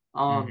eating.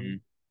 Mm-hmm.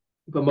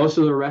 But most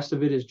of the rest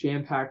of it is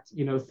jam packed,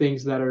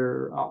 things that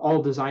are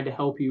all designed to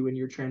help you in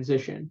your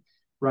transition,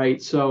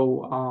 right?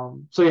 So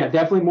yeah,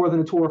 definitely more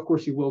than a tour. Of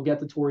course, you will get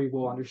the tour, you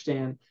will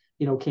understand,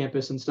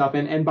 campus and stuff.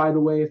 And by the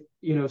way,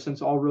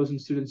 since all Rosen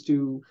students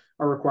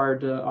are required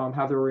to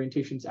have their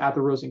orientations at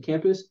the Rosen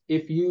campus,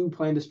 if you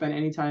plan to spend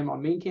any time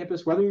on main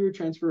campus, whether you're a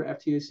transfer,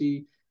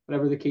 FTSE,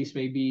 whatever the case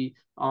may be,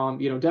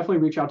 definitely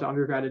reach out to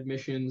undergrad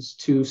admissions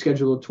to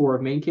schedule a tour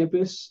of main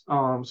campus,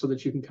 so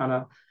that you can kind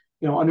of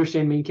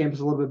understand main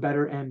campus a little bit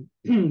better and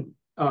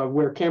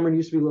where Cameron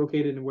used to be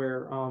located and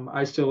where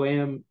I still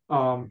am.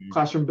 Mm-hmm.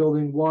 Classroom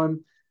building 1,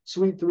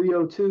 suite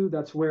 302.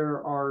 That's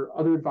where our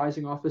other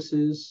advising office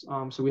is.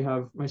 So we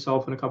have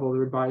myself and a couple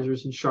other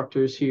advisors,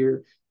 instructors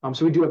here.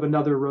 So we do have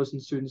another Rosen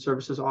Student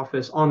Services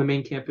office on the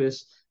main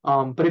campus.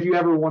 But if you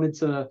ever wanted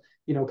to,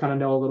 kind of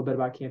know a little bit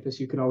about campus,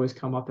 you could always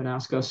come up and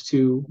ask us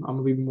too.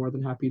 We'd be more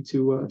than happy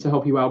to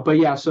help you out. But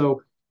yeah,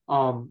 so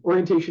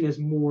orientation is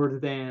more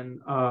than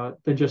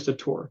just a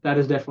tour. That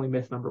is definitely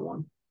myth number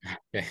one.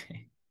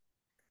 Okay.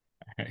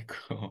 All right,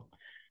 cool.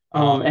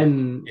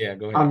 And Yeah,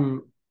 go ahead.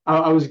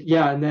 I was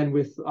yeah, and then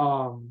with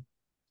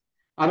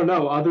I don't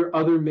know,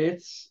 other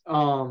myths.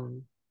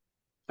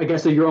 I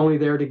guess that you're only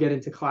there to get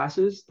into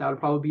classes. That would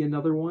probably be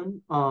another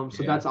one. So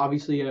Yeah. that's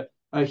obviously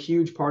a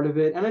huge part of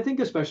it. And I think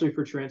especially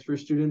for transfer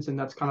students, and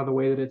that's kind of the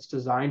way that it's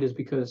designed is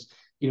because,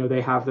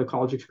 they have the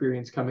college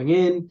experience coming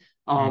in,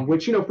 Mm-hmm.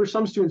 which, for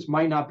some students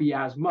might not be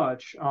as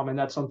much. And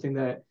that's something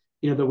that,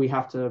 that we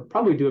have to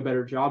probably do a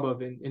better job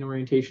of in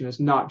orientation is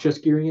not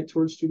just gearing it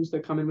towards students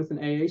that come in with an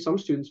AA. Some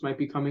students might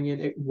be coming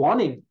in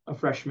wanting a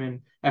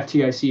freshman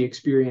FTIC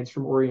experience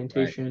from Right.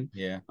 orientation.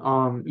 Yeah.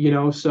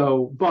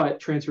 But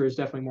transfer is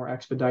definitely more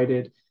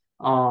expedited.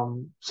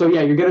 So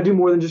yeah, you're gonna do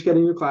more than just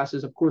getting your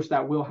classes. Of course,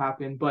 that will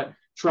happen, but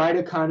try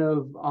to kind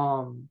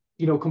of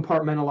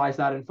compartmentalize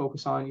that and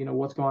focus on,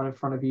 what's going on in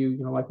front of you,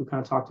 like we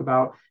kind of talked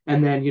about.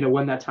 And then,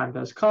 when that time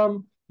does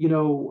come,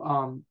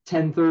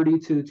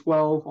 10:30 to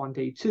 12 on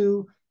day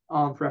two,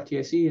 for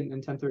FTIC,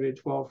 and 10:30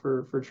 to 12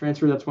 for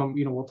transfer. That's when,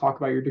 we'll talk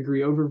about your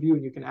degree overview,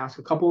 and you can ask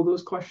a couple of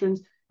those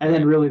questions. And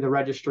then Right. really the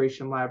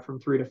registration lab from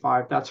 3 to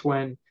 5, that's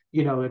when,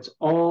 it's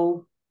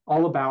all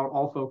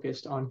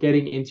focused on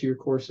getting into your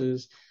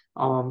courses.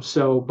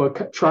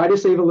 But try to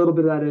save a little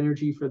bit of that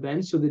energy for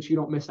then, so that you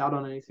don't miss out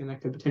on anything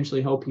that could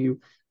potentially help you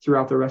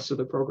throughout the rest of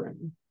the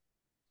program.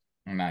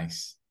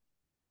 Nice.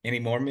 Any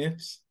more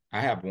myths?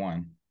 I have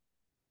one.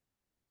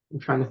 I'm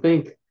trying to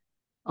think.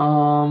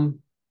 Um,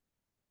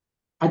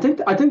 I think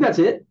that's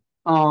it.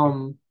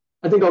 I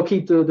think I'll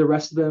keep the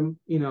rest of them,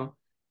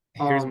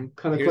 Here's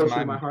kind of here's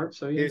closer to my my heart.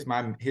 So yeah.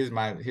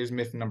 here's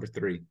myth number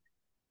 3.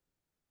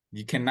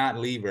 You cannot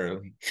leave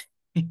early.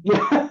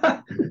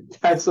 Yeah,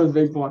 that's a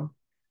big one.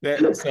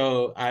 That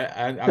so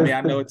I mean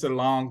I know it's a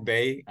long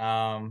day.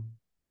 A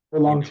You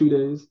long know, 2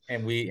 days.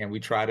 and we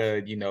try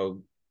to,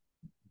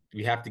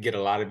 we have to get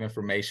a lot of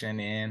information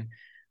in,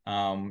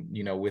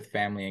 with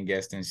family and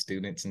guests and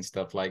students and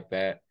stuff like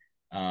that.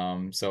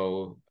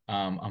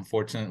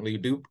 Unfortunately,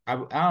 I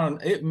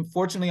don't.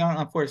 Fortunately,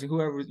 unfortunately,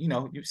 whoever,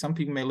 some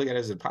people may look at it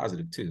as a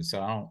positive too.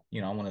 So I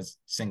don't want to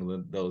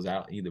single those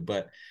out either.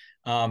 But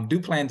do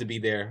plan to be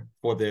there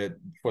for the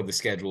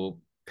scheduled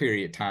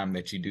period time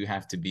that you do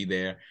have to be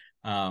there.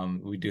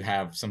 We do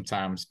have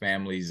sometimes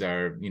families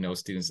are,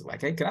 students are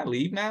like, hey, can I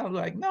leave now?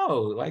 Like, no,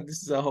 like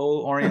this is a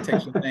whole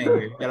orientation thing.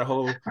 You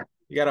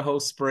got a whole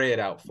spread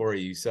out for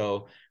you.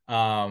 So,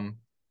 but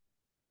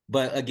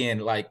again,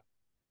 like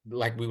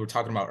we were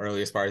talking about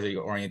earlier, as far as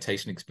your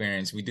orientation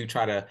experience, we do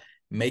try to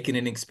make it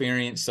an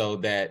experience so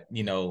that,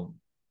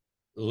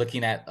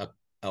 looking at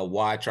a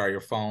watch or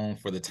your phone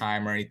for the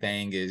time or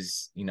anything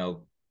is,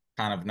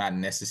 kind of not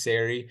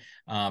necessary.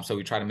 So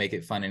we try to make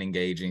it fun and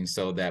engaging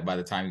so that by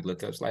the time you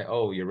look up, it's like,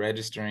 oh, you're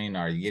registering,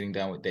 or you're getting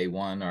done with day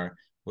one, or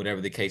whatever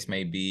the case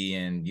may be.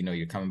 And,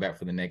 you're coming back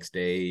for the next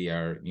day,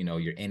 or,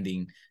 you're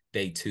ending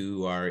day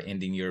two or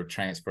ending your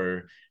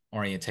transfer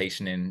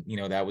orientation. And,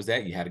 that was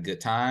that. You had a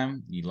good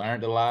time. You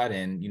learned a lot.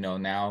 And,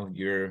 now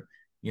you're,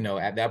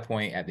 at that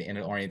point, at the end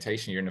of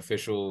orientation, you're an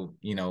official,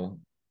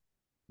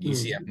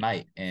 UCF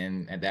Knight.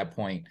 And at that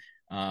point,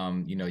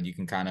 you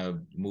can kind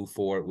of move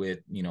forward with,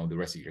 the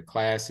rest of your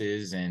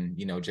classes, and,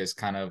 just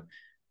kind of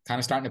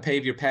starting to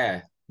pave your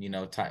path,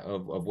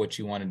 of what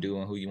you want to do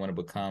and who you want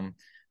to become,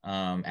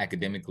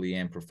 academically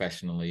and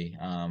professionally,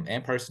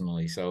 and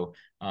personally. No,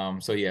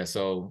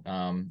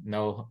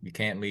 you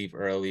can't leave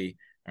early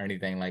or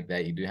anything like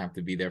that. You do have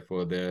to be there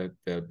for the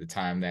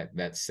time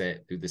that's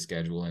set through the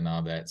schedule and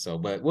all that. So,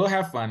 but we'll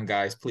have fun,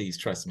 guys. Please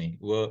trust me.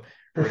 We're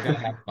gonna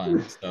have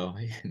fun. So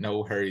no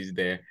worries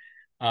there.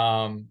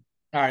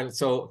 All right,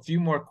 so a few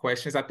more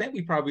questions. I think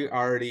we probably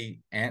already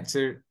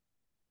answered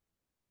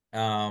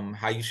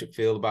how you should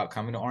feel about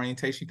coming to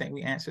orientation. You think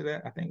we answered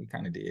that? I think we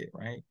kind of did,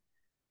 right?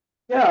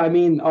 Yeah, I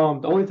mean,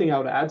 the only thing I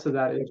would add to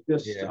that is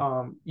just,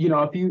 Yeah.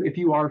 if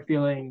you are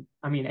feeling,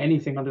 I mean,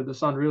 anything under the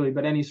sun really,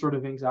 but any sort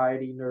of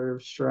anxiety,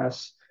 nerves,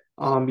 stress,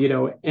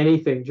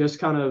 anything, just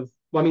kind of,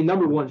 well, I mean,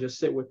 number one, just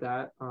sit with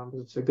that. 'Cause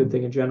it's a good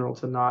thing in general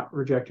to not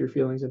reject your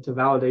feelings and to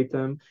validate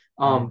them.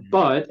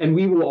 Mhm. And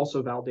we will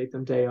also validate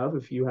them day of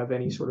if you have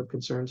any sort of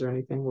concerns or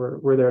anything.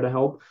 We're there to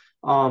help.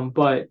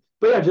 But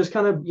yeah, just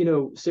kind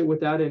of, sit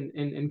with that,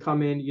 and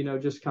come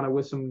in, just kind of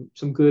with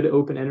some good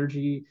open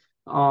energy,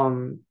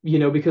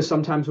 because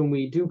sometimes when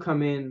we do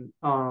come in,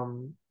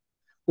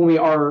 when we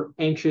are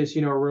anxious,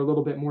 or we're a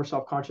little bit more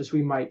self-conscious,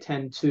 we might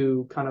tend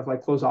to kind of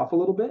like close off a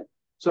little bit.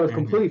 So it's Mhm.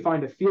 completely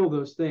fine to feel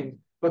those things,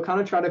 but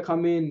kind of try to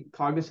come in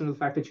cognizant of the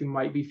fact that you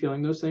might be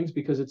feeling those things,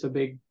 because it's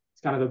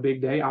kind of a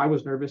big day. I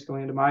was nervous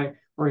going into my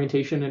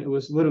orientation, and it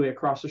was literally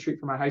across the street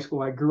from my high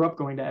school. I grew up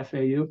going to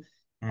FAU.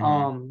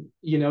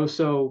 Mhm.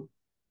 So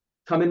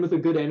come in with a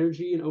good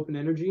energy and open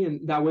energy,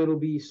 and that way it'll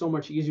be so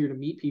much easier to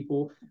meet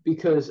people,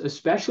 because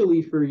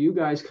especially for you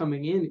guys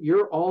coming in,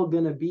 you're all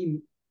going to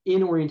be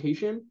in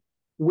orientation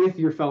with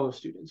your fellow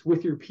students,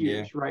 with your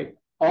Yeah. peers, right?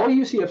 All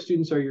UCF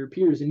students are your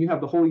peers, and you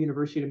have the whole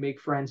university to make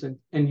friends and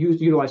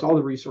utilize all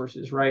the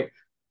resources, right?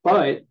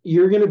 But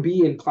you're going to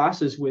be in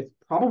classes with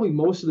probably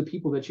most of the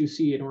people that you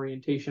see in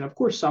orientation. Of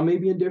course, some may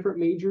be in different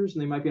majors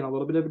and they might be in a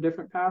little bit of a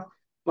different path,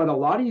 but a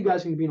lot of you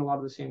guys are going to be in a lot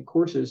of the same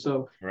courses.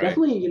 So Right.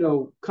 definitely,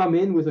 come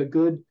in with a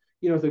good,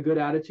 with a good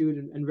attitude,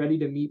 and ready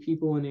to meet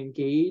people and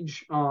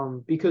engage,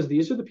 because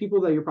these are the people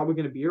that you're probably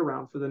going to be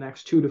around for the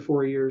next 2 to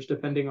 4 years,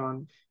 depending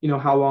on,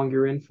 how long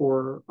you're in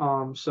for.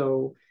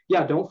 So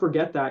yeah, don't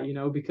forget that,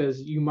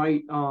 because you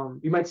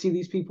might see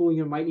these people,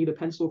 might need a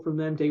pencil from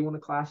them day one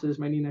of classes,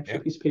 might need an extra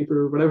Yep. piece of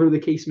paper, whatever the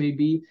case may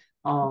be.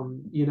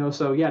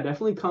 So yeah,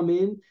 definitely come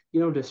in,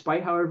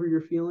 despite however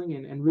you're feeling,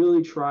 and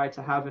really try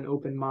to have an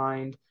open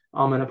mind,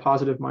 and a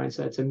positive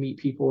mindset to meet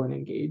people and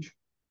engage.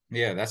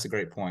 Yeah, that's a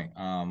great point.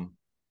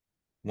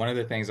 One of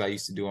the things I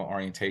used to do in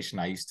orientation,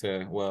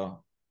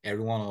 well,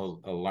 everyone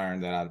will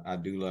learn that I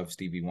do love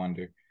Stevie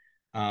Wonder.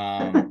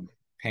 Um,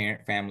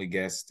 Parent, family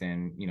guests,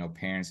 and,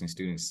 parents and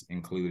students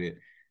included.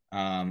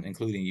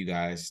 including you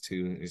guys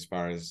too, as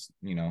far as,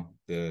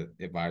 the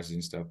advisors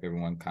and stuff.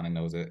 Everyone kind of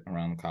knows it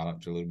around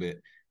college a little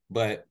bit.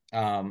 But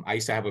I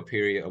used to have a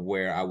period of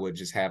where I would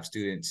just have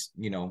students,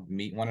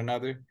 meet one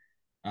another,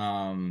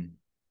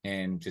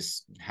 and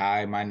just,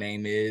 hi, my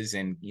name is,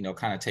 and,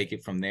 kind of take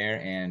it from there.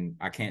 And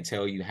I can't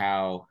tell you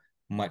how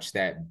much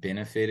that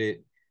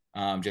benefited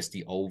just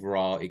the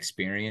overall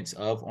experience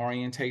of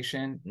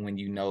orientation when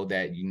you know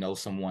that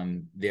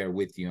someone there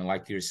with you. And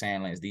like you're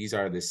saying, Lance, these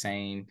are the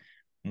same,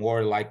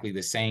 more likely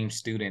the same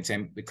students.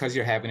 And because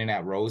you're having it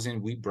at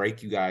Rosen, we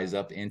break you guys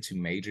up into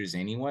majors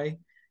anyway.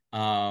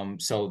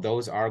 So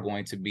those are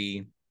going to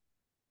be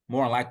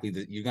more likely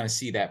that you're going to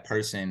see that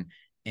person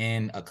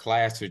in a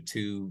class or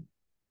two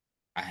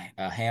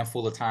a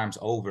handful of times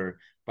over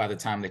by the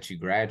time that you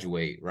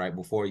graduate, right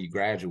before you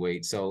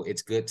graduate. So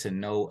it's good to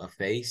know a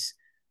face,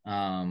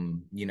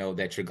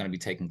 that you're going to be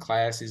taking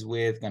classes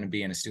with, going to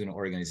be in a student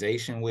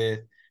organization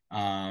with,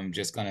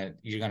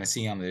 you're gonna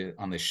see on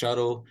the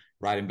shuttle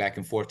riding back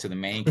and forth to the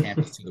main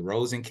campus, to the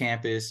Rosen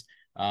campus.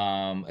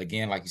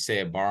 Again, like you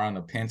said, borrowing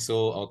a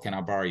pencil. Oh, can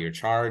I borrow your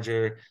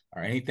charger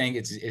or anything?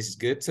 It's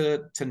good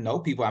to know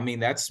people. I mean,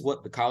 that's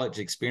what the college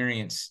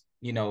experience,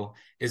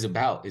 is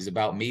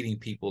about meeting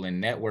people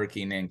and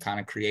networking and kind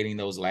of creating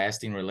those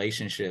lasting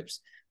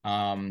relationships.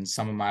 Some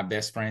of my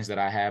best friends that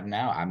I have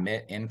now, I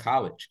met in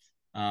college.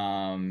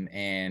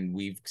 And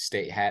we've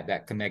had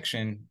that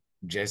connection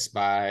just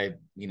by,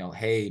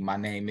 hey, my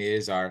name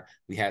is, or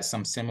we had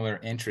some similar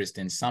interest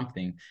in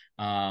something.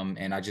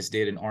 And I just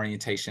did an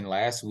orientation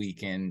last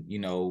week, and,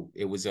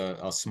 it was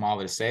a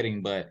smaller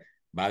setting, but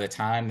by the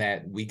time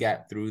that we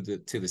got through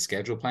to the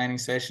schedule planning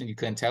session, you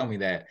couldn't tell me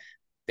that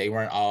they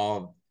weren't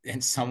all in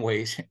some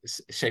way,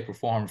 shape, or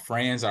form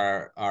friends,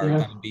 are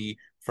going to be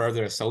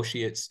further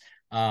associates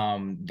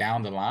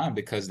down the line,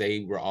 because they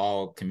were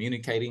all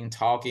communicating,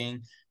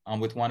 talking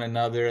with one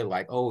another,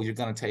 like, oh, you're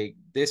going to take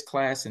this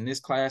class and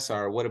this class,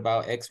 or what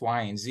about X,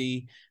 Y, and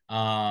Z?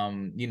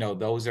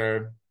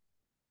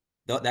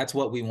 That's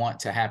what we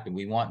want to happen.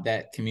 We want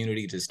that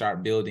community to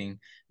start building.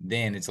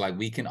 Then it's like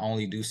we can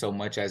only do so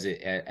much as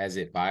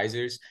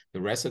advisors.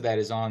 The rest of that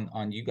is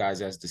on you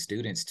guys as the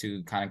students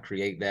to kind of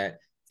create that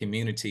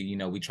community.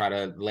 We try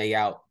to lay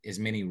out as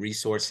many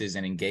resources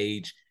and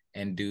engage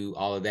and do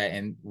all of that.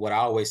 And what I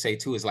always say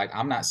too is, like,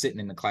 I'm not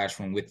sitting in the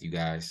classroom with you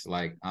guys.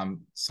 Like,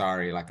 I'm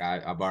sorry, like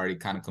I've already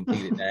kind of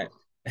completed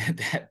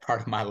that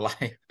part of my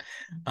life.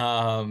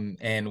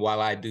 And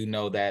while I do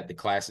know that the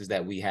classes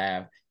that we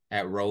have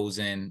at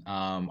Rosen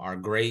are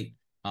great,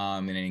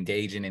 and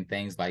engaging in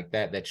things like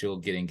that you'll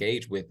get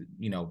engaged with,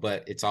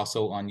 but it's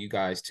also on you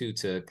guys too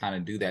to kind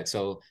of do that.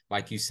 So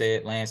like you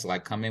said, Lance,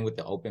 like, come in with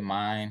the open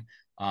mind,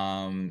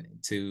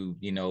 to,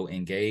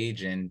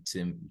 engage and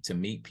to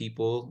meet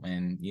people,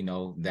 and,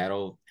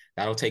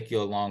 that'll take you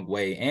a long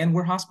way. And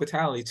we're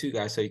hospitality too,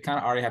 guys. So you kind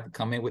of already have to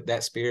come in with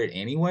that spirit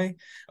anyway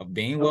of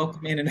being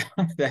welcoming and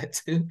that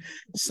too.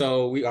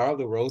 So we are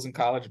the Rosen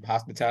College of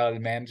Hospitality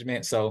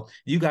Management. So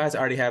you guys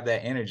already have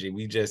that energy.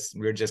 We're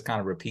just kind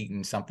of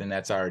repeating something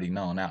that's already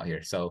known out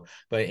here. So,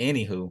 but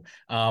anywho,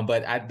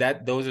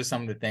 those are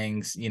some of the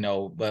things,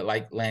 but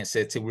like Lance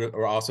said too,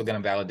 we're also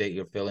going to validate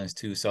your feelings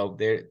too. So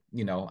there,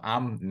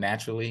 I'm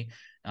naturally,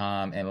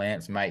 and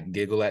Lance might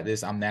giggle at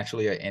this, I'm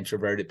naturally an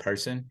introverted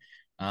person,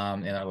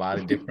 in a lot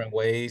of different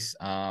ways.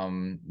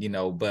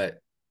 But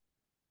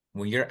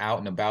when you're out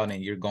and about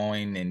and you're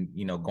going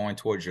and, going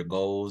towards your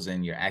goals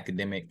and your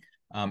academic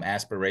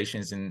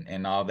aspirations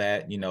and all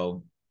that,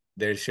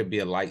 there should be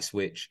a light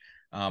switch,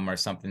 or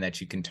something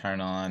that you can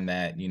turn on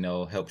that,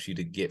 helps you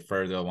to get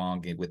further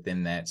along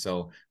within that.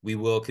 So we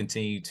will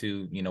continue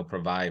to,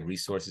 provide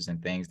resources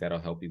and things that'll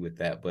help you with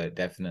that. But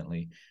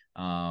definitely,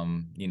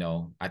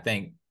 I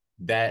think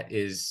that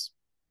is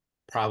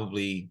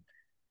probably,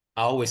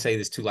 I always say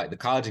this too, like, the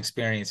college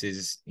experience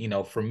is,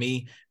 for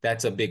me,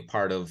 that's a big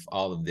part of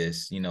all of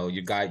this.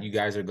 You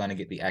guys are going to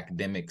get the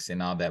academics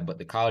and all that, but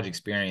the college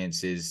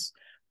experience is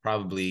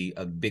probably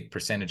a big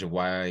percentage of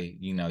why,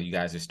 you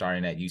guys are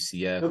starting at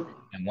UCF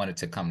and wanted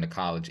to come to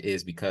college,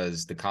 is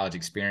because the college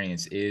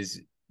experience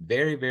is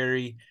very,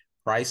 very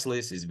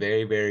priceless, is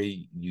very,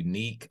 very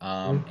unique.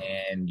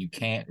 And you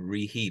can't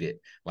reheat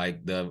it. An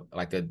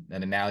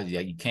analogy,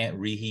 like, you can't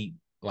reheat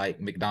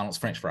like McDonald's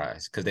French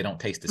fries because they don't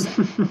taste the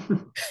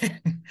same.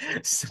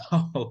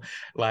 So,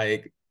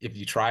 like, if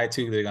you try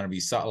to, they're going to be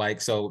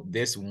so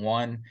this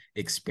one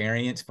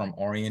experience from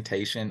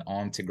orientation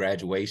on to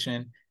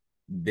graduation,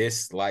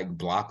 this like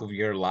block of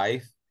your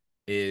life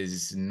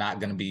is not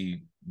going to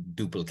be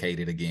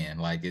duplicated again.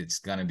 Like, it's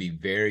going to be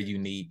very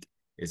unique.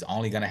 It's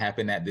only going to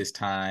happen at this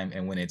time,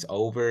 and when it's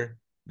over,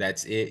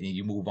 that's it, and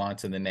you move on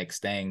to the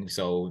next thing.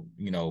 So,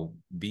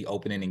 be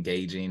open and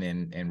engaging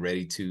and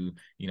ready to,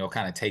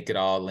 kind of take it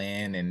all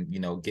in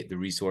and, get the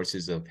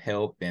resources of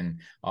help and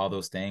all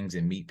those things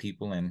and meet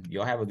people, and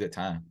you'll have a good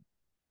time.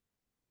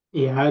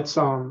 Yeah, it's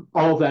all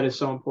of that is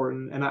so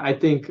important. And I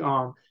think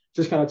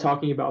just kind of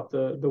talking about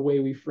the way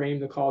we frame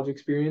the college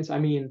experience. I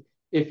mean,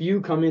 if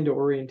you come into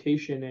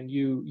orientation and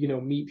you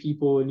know, meet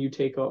people and you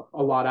take a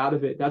lot out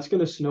of it, that's going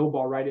to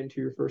snowball right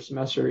into your first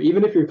semester.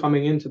 Even if you're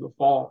coming into the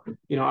fall,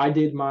 you know, I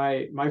did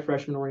my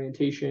freshman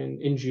orientation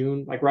in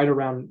June, like right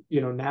around,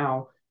 you know,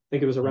 now, I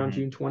think it was around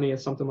Mm-hmm. June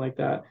 20th, something like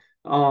that.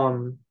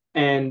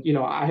 And you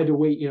know, I had to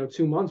wait, you know,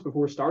 2 months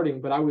before starting,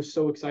 but I was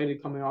so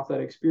excited coming off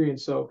that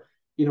experience. So,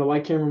 you know,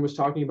 like Cameron was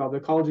talking about, the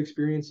college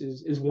experience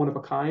is one of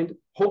a kind.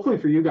 Hopefully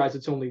for you guys,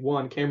 it's only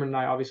one. Cameron and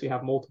I obviously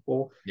have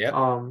multiple. Yep.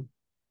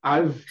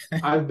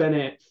 I've been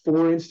at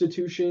four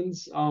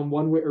institutions,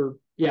 one way or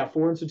yeah,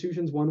 four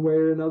institutions, one way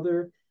or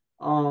another.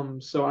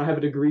 So I have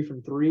a degree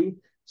from three.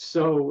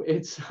 So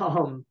it's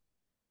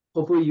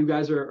hopefully you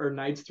guys are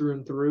knights through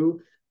and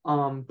through.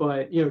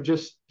 But you know,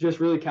 just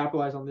really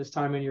capitalize on this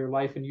time in your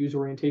life and use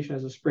orientation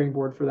as a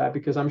springboard for that,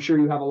 because I'm sure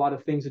you have a lot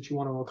of things that you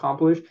want to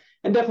accomplish,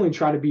 and definitely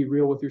try to be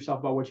real with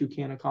yourself about what you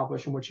can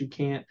accomplish and what you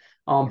can't.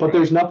 But Right.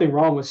 there's nothing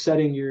wrong with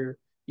setting your,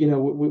 you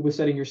know, with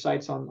setting your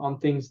sights on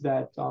things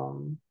that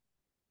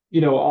you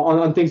know,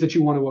 on things that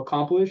you want to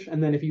accomplish.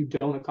 And then if you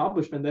don't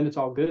accomplish them, then it's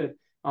all good.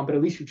 But at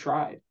least you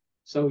tried.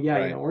 So yeah,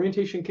 you know, Right.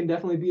 orientation can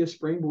definitely be a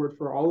springboard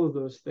for all of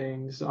those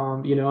things.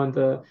 You know, and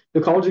the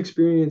college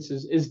experience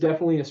is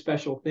definitely a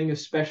special thing,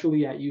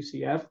 especially at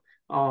UCF.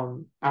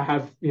 I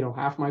have, you know,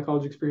 half my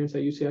college experience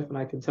at UCF, and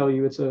I can tell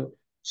you it's a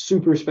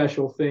super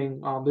special thing.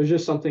 There's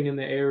just something in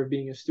the air of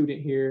being a student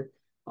here,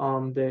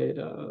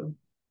 that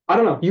I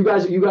don't know. You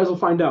guys will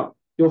find out.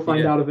 You'll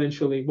find Yeah. out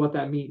eventually what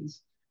that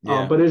means.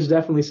 Yeah. But there's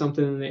definitely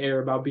something in the air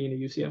about being a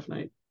UCF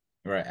Knight.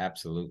 Right.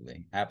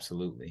 Absolutely.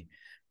 Absolutely.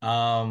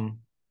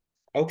 Um,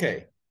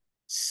 okay.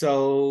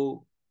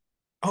 So,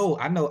 oh,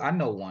 I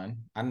know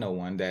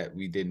one that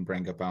we didn't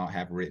bring up. I don't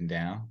have written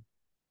down.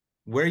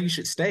 Where you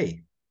should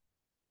stay.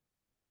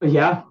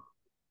 Yeah,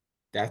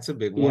 That's a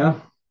big one. yeah,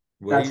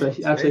 Where you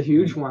should that's a stay.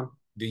 huge one.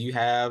 Do you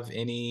have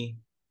any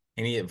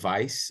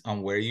advice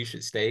on where you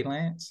should stay,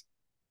 Lance?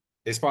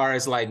 As far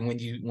as like when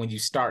you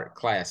start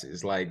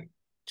classes, like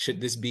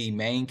should this be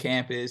main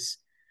campus,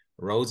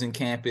 Rosen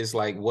campus?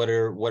 Like what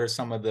are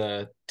some of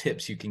the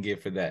tips you can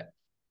give for that?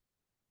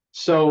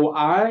 So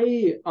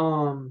I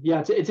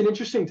yeah, it's an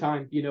interesting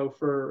time, you know,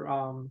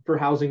 for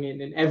housing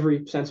in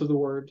every sense of the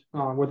word,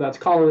 whether that's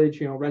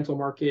college, you know, rental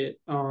market,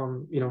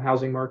 you know,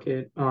 housing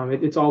market.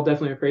 It's all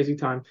definitely a crazy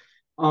time.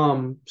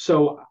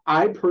 So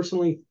I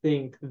personally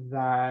think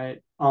that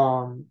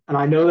and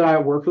I know that I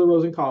work for the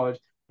Rosen College,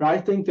 but I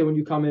think that when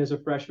you come in as a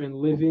freshman,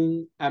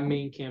 living at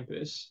main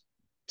campus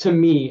to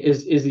me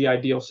is the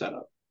ideal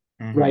setup,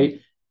 Mm-hmm. right?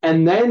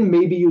 And then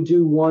maybe you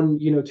do one,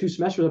 you know, 2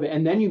 semesters of it,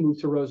 and then you move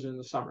to Rosen in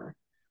the summer.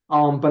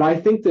 But I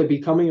think that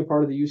becoming a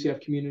part of the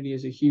UCF community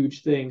is a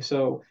huge thing.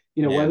 So,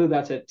 you know, Yeah. whether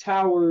that's at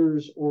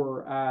Towers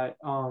or at,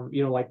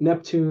 you know, like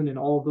Neptune and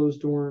all of those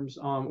dorms,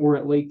 or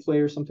at Lake Play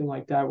or something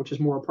like that, which is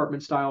more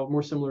apartment style,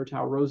 more similar to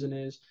how Rosen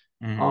is,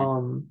 Mm-hmm.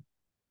 um,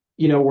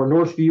 you know, or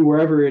Northview,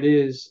 wherever it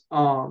is.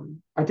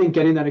 I think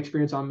getting that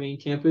experience on main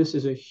campus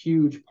is a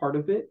huge part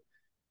of it.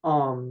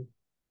 Um,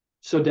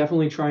 so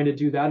definitely trying to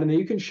do that. And then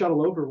you can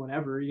shuttle over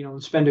whenever, you know,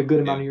 and spend a good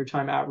Yeah. amount of your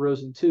time at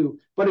Rosen too.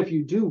 But if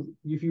you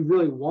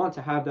really want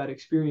to have that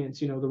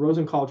experience, you know, the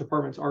Rosen College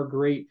apartments are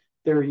great.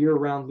 They're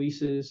year-round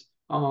leases.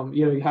 You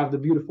know, you have the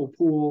beautiful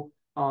pool.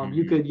 You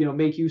Mm-hmm. could, you know,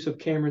 make use of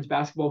Cameron's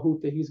basketball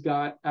hoop that he's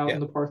got out in Yep.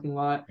 the parking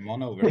lot. Come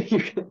on over. you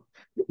can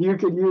you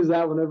can use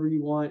that whenever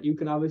you want. You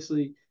can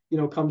obviously, you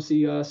know, come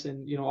see us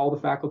and, you know, all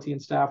the faculty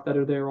and staff that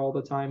are there all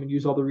the time, and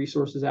use all the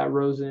resources at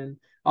Rosen.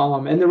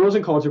 And the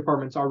Rosen College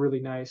apartments are really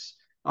nice.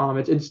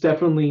 It's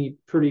definitely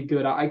pretty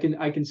good. I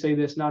can say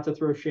this not to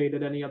throw shade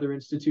at any other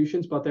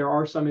institutions, but there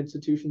are some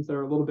institutions that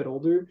are a little bit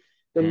older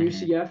than Mm-hmm.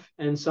 UCF,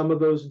 and some of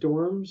those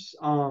dorms,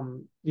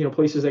 you know,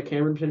 places that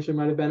Cameron potentially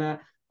might have been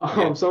at,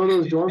 Yep. some of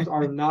those dorms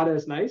are not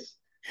as nice,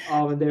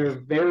 and they're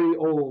very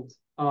old.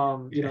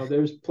 You know,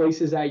 there's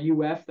places at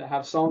UF that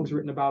have songs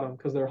written about them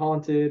because they're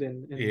haunted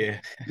and Yeah.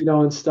 you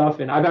know, and stuff.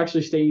 And I've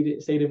actually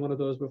stayed in one of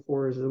those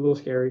before. It's a little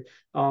scary.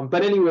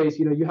 But anyways,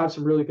 you know, you have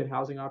some really good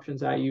housing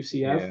options at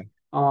UCF.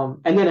 Yeah.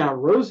 And then at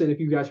Rosen, if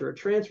you guys are a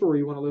transfer or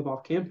you want to live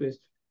off campus,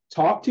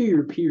 talk to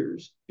your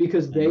peers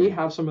because they Mm-hmm.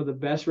 have some of the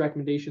best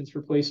recommendations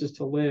for places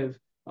to live.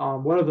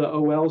 One of the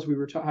OLs, we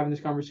were having this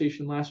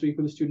conversation last week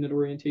with a student at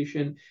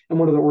orientation, and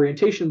one of the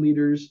orientation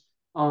leaders,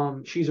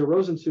 she's a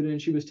Rosen student,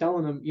 and she was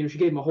telling them, you know, she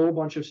gave them a whole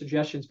bunch of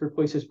suggestions for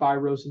places by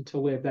Rosen to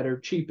live that are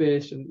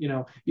cheapest, and you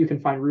know, you can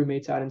find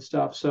roommates at and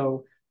stuff.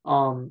 So,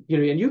 you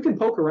know, and you can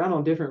poke around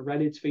on different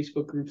Reddits,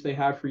 Facebook groups they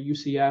have for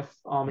UCF,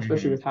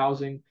 especially Mm-hmm. with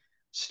housing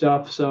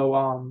stuff.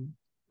 So,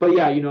 but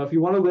yeah, you know, if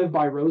you want to live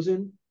by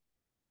Rosen,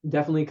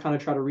 definitely kind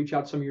of try to reach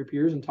out to some of your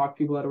peers and talk to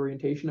people at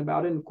orientation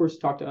about it. And of course,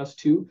 talk to us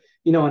too.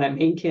 You know, and at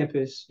main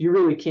campus, you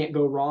really can't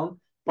go wrong.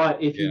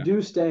 But if you Yeah.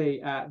 do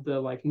stay at the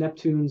like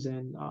Neptunes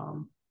and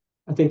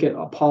I think at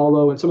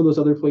Apollo and some of those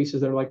other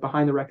places that are like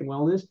behind the rec and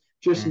wellness,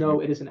 just Mm-hmm. know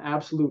it is an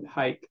absolute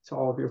hike to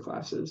all of your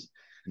classes.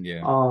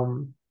 Yeah.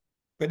 Um,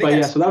 But they but got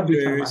yeah, so that would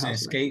be kind of my scooters and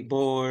house tonight.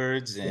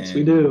 skateboards Yes,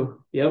 we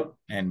do. Yep.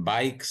 and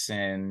bikes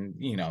and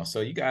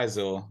so you guys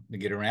will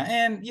get around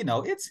and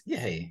it's yeah,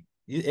 hey,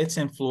 it's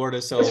in Florida,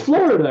 It's so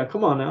Florida.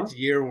 Come on it's now.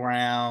 year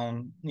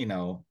round,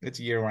 it's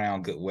year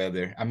round good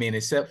weather. I mean,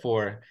 except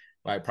for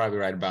like probably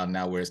right about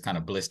now where it's kind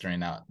of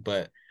blistering out.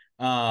 But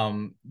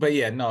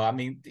yeah, no, I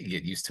mean, you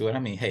get used to it. I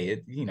mean,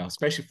 hey,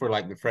 especially for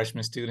like the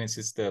freshman students,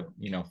 it's the,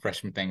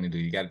 freshman thing to do.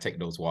 You got to take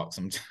those walks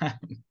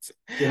sometimes.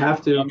 You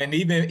have to. And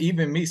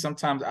even me,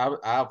 sometimes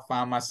I'll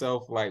find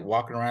myself like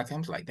walking around.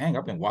 I'm just like, dang,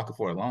 I've been walking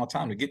for a long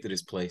time to get to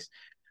this place.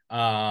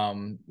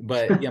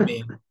 But yeah, I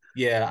mean,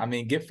 yeah, I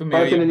mean, get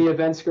familiar. Parking in the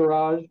events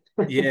garage.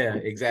 Yeah,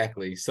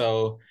 exactly.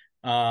 So,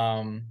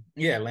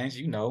 yeah, Lance,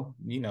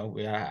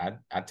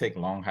 I take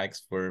long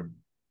hikes for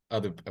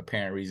other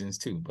apparent reasons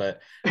too.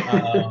 But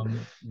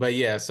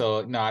yeah,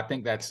 so no, I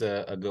think that's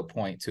a good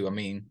point too. I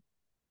mean,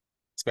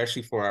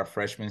 especially for our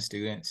freshman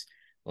students,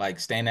 like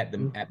staying at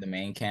the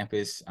main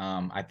campus,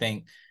 I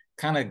think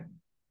kind of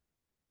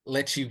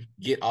lets you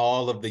get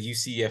all of the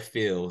UCF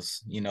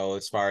feels,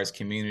 as far as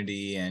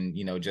community and,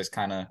 just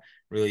kind of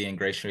really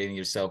ingratiating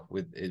yourself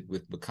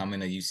with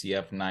becoming a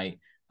UCF Knight.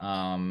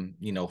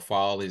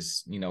 Fall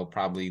is,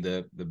 probably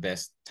the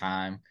best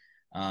time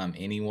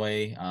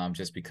anyway,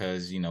 just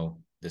because,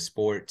 the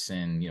sports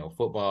and,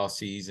 football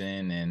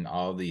season and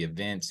all the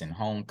events and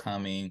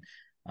homecoming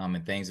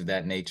and things of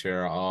that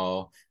nature are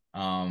all,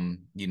 well,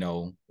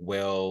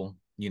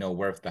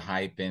 worth the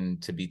hype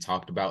and to be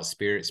talked about.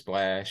 Spirit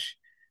Splash,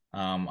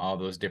 all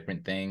those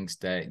different things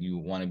that you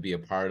want to be a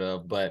part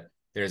of. But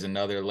there's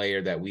another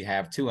layer that we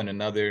have too, and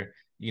another,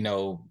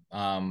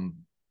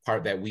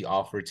 part that we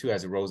offer too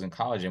as a Rosen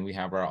College, and we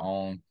have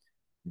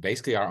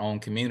basically our own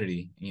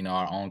community,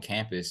 our own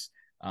campus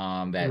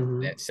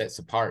that sets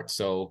apart.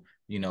 So,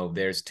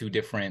 there's two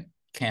different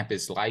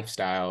campus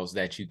lifestyles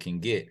that you can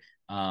get,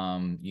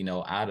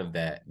 out of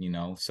that,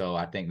 so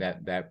I think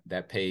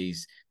that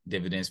pays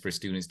dividends for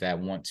students that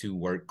want to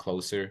work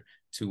closer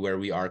to where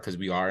we are, because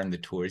we are in the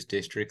tourist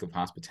district of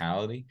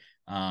hospitality.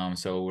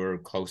 So we're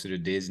closer to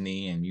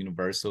Disney and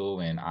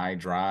Universal and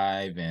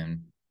iDrive and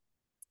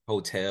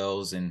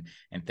hotels and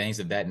things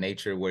of that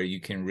nature, where you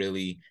can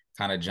really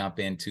kind of jump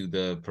into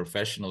the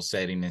professional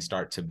setting and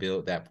start to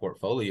build that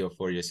portfolio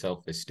for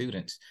yourself as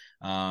students.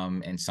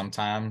 And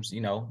sometimes,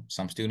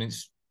 some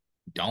students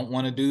don't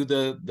want to do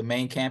the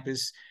main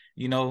campus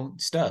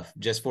stuff,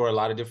 just for a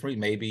lot of different,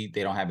 maybe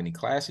they don't have any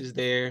classes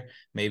there,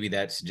 maybe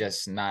that's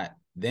just not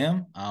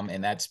them,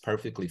 and that's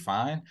perfectly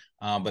fine.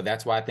 But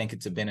that's why I think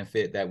it's a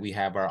benefit that we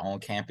have our own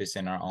campus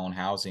and our own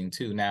housing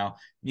too. Now,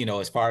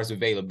 as far as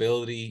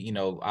availability,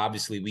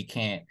 obviously we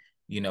can't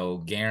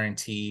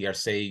guarantee or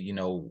say,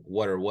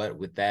 what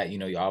with that.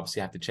 You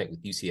obviously have to check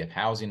with UCF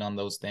housing on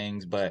those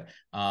things. But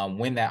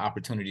when that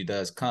opportunity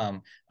does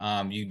come,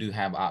 you do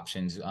have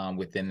options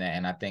within that.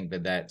 And I think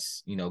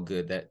that's,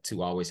 good that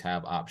to always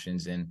have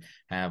options and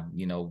have,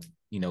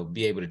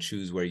 be able to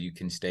choose where you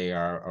can stay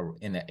or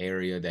in the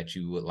area that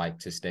you would like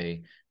to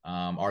stay.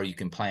 Or you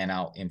can plan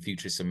out in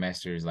future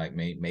semesters, like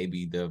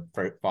maybe the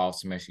fall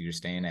semester you're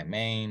staying at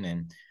Maine,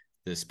 and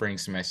the spring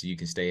semester you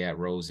can stay at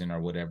Rosen,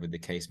 or whatever the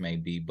case may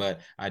be.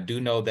 But I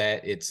do know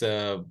that it's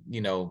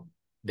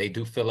they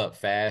do fill up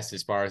fast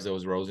as far as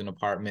those Rosen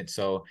apartments.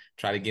 So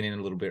try to get in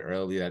a little bit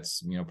early.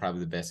 That's,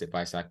 probably the best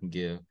advice I can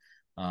give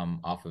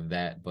off of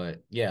that.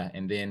 But yeah,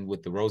 and then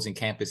with the Rosen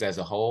campus as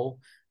a whole,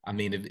 I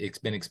mean, it's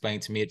been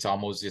explained to me, it's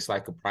almost just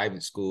like a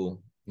private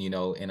school, for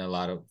a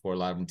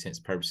lot of intents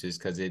purposes,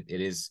 because it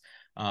is,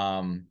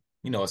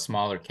 a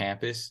smaller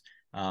campus.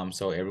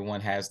 So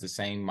everyone has the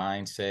same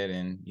mindset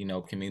and,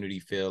 community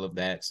feel of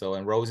that. So,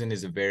 and Rosen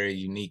is a very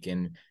unique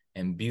and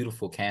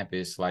beautiful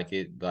campus. Like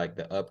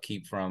the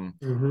upkeep from,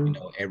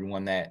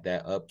 everyone that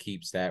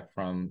upkeeps that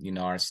from,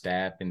 our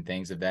staff and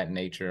things of that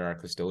nature, our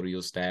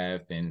custodial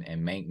staff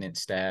and maintenance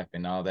staff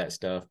and all that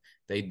stuff.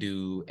 They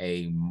do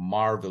a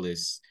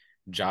marvelous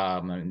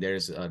job. I mean,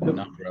 there's a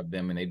number of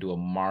them, and they do a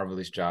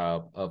marvelous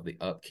job of the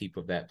upkeep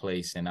of that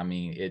place. And I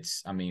mean,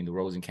 the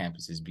Rosen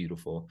campus is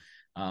beautiful.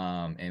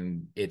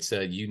 And it's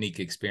a unique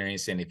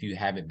experience. And if you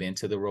haven't been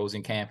to the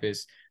Rosen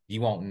campus, you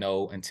won't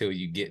know until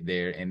you get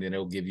there, and then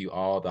it'll give you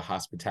all the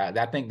hospitality.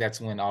 I think that's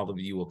when all of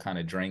you will kind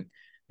of drink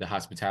the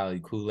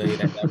hospitality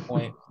Kool-Aid at that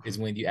point, is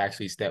when you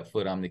actually step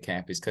foot on the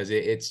campus, because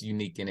it's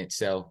unique in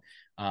itself.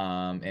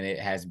 And it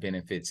has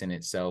benefits in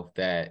itself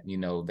that,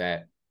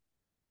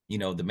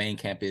 the main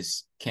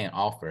campus can't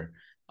offer,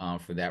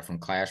 for that, from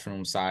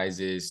classroom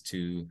sizes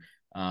to,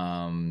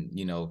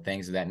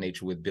 things of that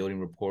nature, with building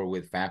rapport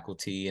with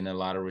faculty in a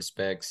lot of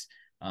respects,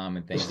 and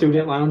The things of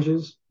student that,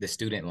 lounges. the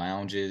student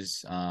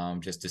lounges,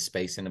 just the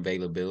space and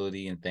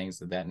availability and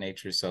things of that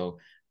nature. So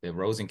the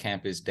Rosen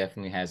campus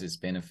definitely has its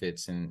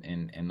benefits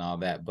and all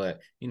that.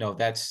 But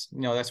that's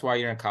why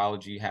you're in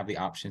college. You have the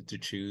option to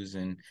choose,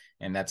 and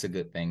that's a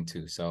good thing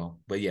too. So,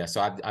 but yeah,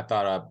 so I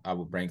thought I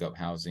would bring up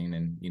housing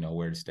and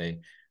where to stay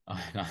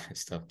and all that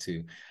stuff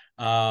too.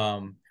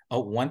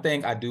 One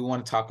thing I do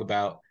want to talk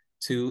about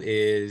too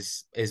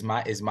is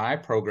my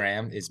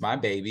program, is my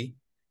baby.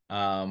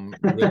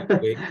 Really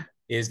quick.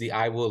 is the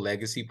I Will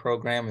Legacy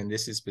program, and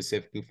this is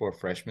specifically for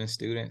freshman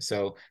students.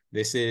 So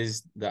this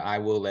is the I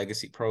Will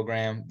Legacy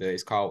program.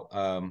 It's called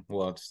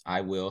well, it's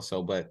I Will.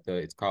 So, but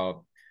it's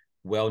called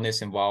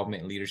Wellness,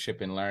 Involvement,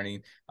 Leadership, and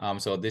Learning.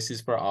 So this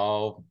is for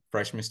all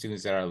freshman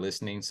students that are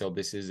listening. So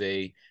this is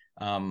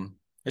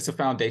it's a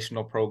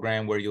foundational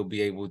program where you'll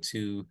be able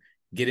to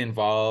get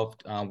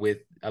involved with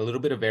a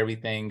little bit of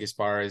everything as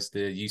far as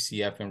the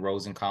UCF and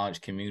Rosen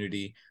College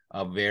community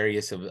of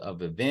various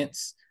of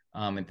events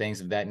and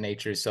things of that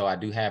nature. So I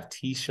do have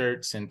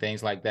T-shirts and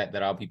things like that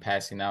I'll be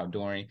passing out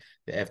during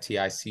the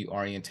FTIC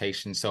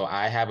orientation. So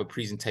I have a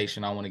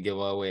presentation. I want to give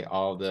away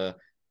all the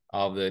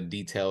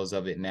details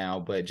of it now,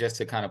 but just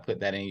to kind of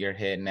put that in your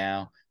head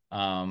now,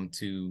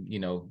 to, you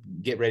know,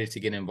 get ready to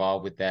get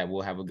involved with that.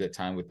 We'll have a good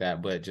time with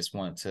that, but just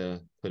want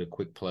to put a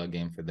quick plug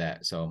in for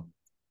that. So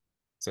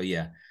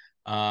yeah.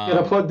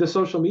 Gotta plug the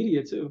social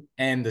media too.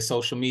 And the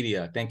social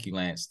media. Thank you,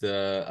 Lance.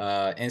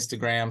 The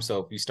Instagram. So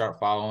if you start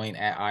following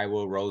at I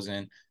Will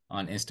Rosen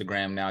on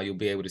Instagram now, you'll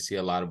be able to see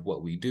a lot of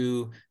what we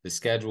do, the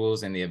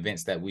schedules and the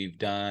events that we've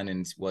done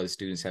and what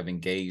students have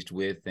engaged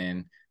with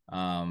and,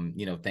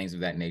 you know, things of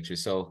that nature.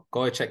 So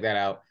go ahead, check that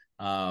out.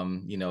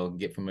 You know,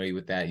 get familiar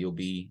with that. You'll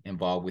be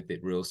involved with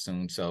it real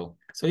soon. So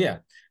yeah.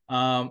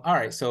 All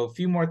right. So a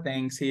few more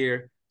things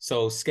here.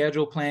 So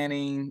schedule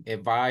planning,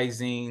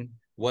 advising.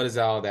 What is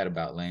all that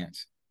about,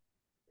 Lance?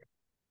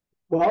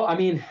 Well, I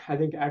mean, I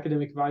think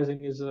academic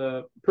advising is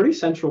a pretty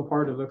central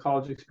part of the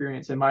college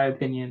experience, in my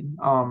opinion.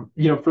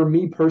 You know, for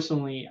me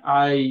personally,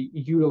 I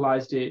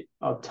utilized it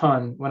a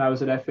ton when I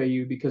was at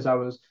FAU because I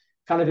was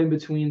kind of in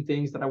between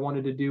things that I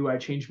wanted to do. I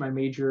changed my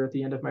major at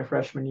the end of my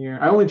freshman year.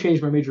 I only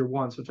changed my major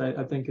once, which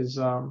I think is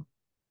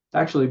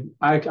actually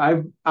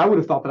I would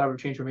have thought that I would have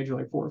changed my major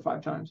like 4 or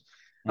 5 times,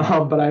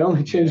 but I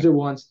only changed it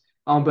once.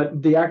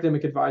 But the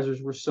academic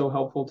advisors were so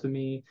helpful to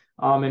me,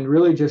 and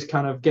really just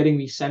kind of getting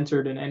me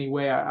centered in any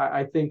way.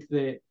 I think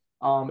that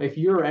if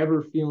you're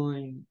ever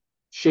feeling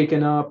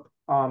shaken up,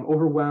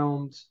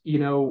 overwhelmed, you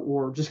know,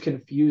 or just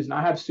confused, and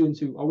I have students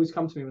who always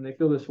come to me when they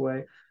feel this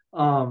way,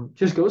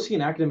 just go see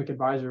an academic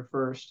advisor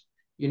first,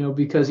 you know,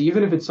 because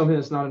even if it's something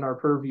that's not in our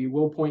purview,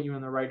 we'll point you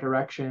in the right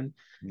direction.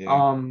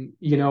 Yeah.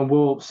 You know,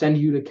 we'll send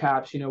you to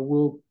CAPS, you know,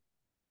 we'll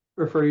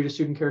refer you to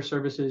student care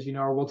services, you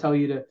know, or we'll tell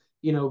you to,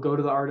 you know, go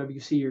to the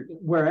RWC or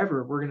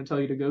wherever we're going to tell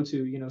you to go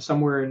to, you know,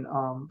 somewhere in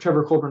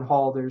Trevor Colburn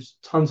Hall. There's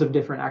tons of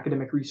different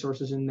academic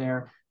resources in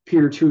there,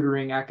 peer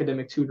tutoring,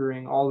 academic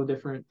tutoring, all the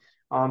different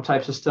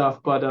types of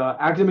stuff. But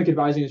academic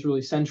advising is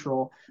really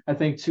central, I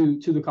think, to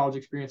the college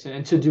experience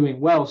and to doing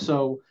well.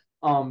 So,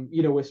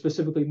 you know, with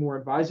specifically more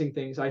advising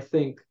things, I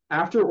think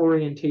after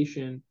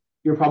orientation,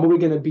 you're probably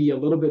going to be a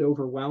little bit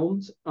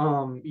overwhelmed.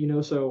 You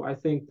know, so I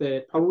think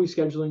that probably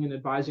scheduling and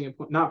advising,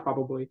 not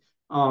probably,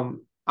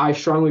 I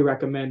strongly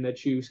recommend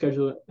that you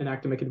schedule an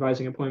academic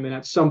advising appointment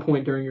at some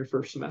point during your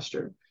first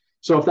semester.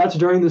 So if that's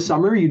during the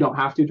summer, you don't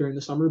have to during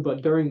the summer,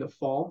 but during the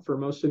fall for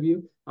most of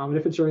you, and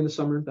if it's during the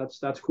summer,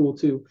 that's cool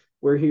too.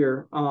 We're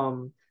here.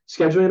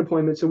 Scheduling an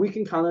appointment so we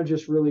can kind of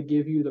just really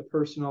give you the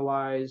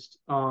personalized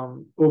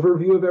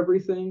overview of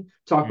everything,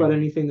 talk about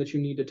anything that you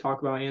need to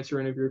talk about, answer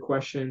any of your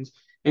questions,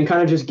 and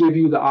kind of just give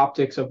you the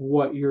optics of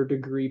what your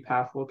degree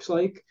path looks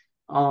like.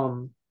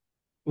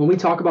 When we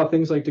talk about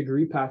things like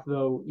degree path,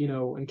 though, you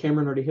know, and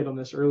Cameron already hit on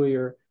this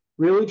earlier,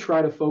 really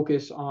try to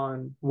focus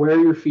on where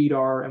your feet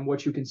are and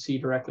what you can see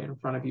directly in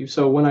front of you.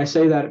 So when I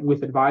say that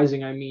with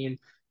advising, I mean,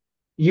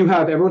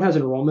 everyone has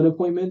enrollment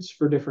appointments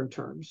for different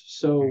terms.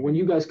 So when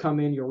you guys come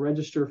in, you'll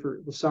register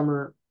for the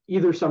summer,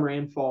 either summer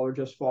and fall or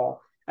just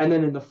fall. And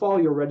then in the fall,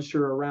 you'll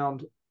register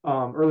around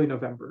early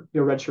November.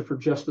 You'll register for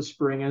just the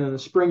spring. And then the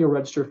spring, you'll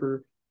register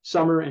for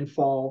summer and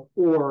fall,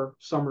 or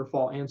summer,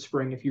 fall, and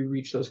spring if you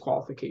reach those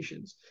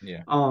qualifications.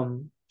 Yeah.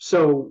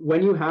 So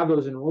when you have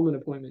those enrollment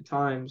appointment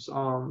times,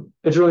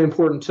 it's really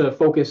important to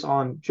focus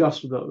on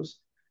just those.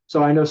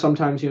 So I know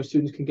sometimes, you know,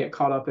 students can get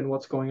caught up in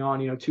what's going on,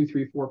 you know, 2,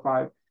 3, 4,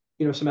 5,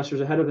 you know, semesters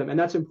ahead of them. And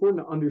that's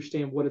important to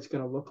understand what it's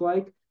going to look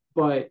like,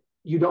 but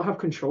you don't have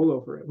control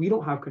over it. We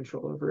don't have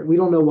control over it. We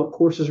don't know what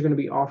courses are going to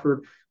be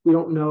offered. We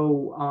don't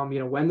know, you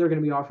know, when they're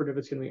going to be offered, if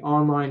it's going to be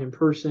online, in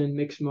person,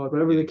 mixed mode,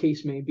 whatever the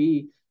case may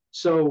be.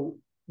 So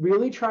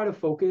really try to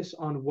focus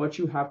on what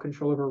you have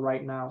control over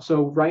right now.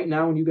 So right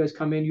now, when you guys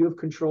come in, you have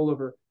control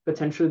over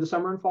potentially the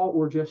summer and fall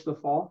or just the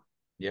fall.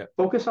 Yeah.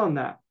 Focus on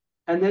that.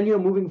 And then, you know,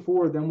 moving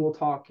forward, then we'll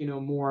talk, you know,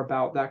 more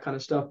about that kind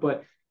of stuff.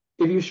 But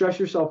if you stress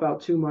yourself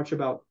out too much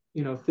about,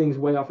 you know, things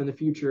way off in the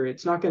future,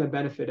 it's not going to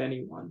benefit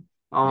anyone.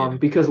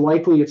 Because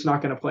likely it's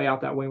not going to play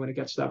out that way when it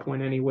gets to that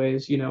point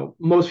anyways. You know,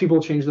 most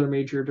people change their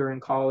major during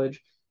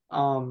college.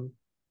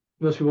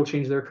 Most people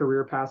change their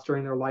career paths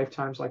during their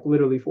lifetimes, like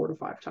literally 4 to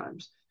 5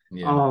 times.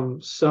 Yeah.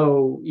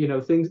 So, you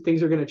know,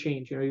 things are going to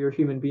change. You know, you're a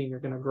human being, you're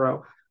going to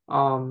grow.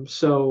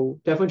 So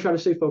definitely try to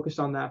stay focused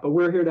on that. But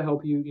we're here to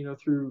help you, you know,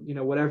 through, you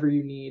know, whatever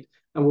you need.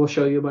 And we'll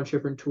show you a bunch of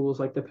different tools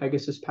like the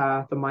Pegasus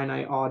Path, the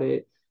MyNight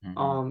Audit,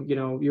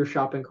 Mm-hmm. your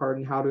shopping cart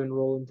and how to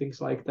enroll and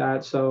things like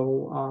that.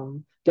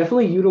 So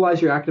definitely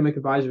utilize your academic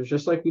advisors,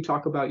 just like we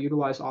talk about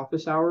utilize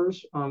office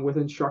hours with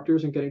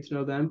instructors and getting to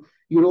know them.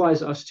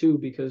 Utilize us too,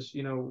 because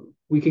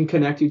we can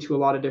connect you to a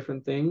lot of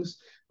different things.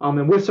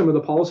 And with some of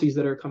the policies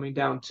that are coming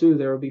down too,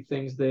 there will be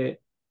things that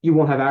you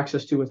won't have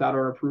access to without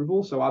our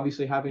approval. So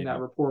obviously having that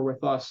Yeah. rapport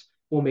with us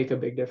will make a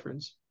big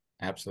difference.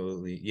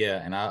 Absolutely.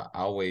 Yeah. And I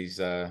always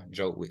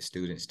joke with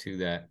students too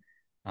that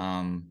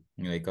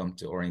they come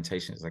to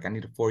orientation. It's like, I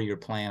need a 4-year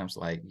plan. I was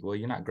like, well,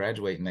 you're not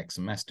graduating next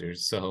semester.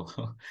 So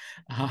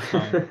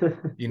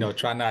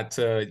try not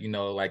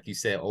to, like you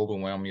said,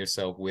 overwhelm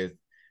yourself with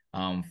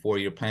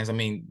 4-year plans. I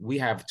mean, we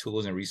have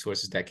tools and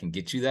resources that can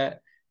get you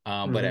that.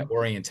 But at Mhm.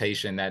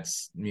 orientation,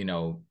 that's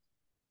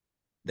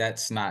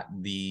not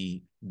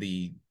the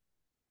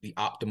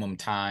optimum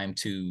time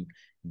to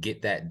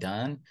get that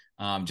done,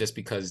 just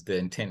because the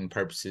intent and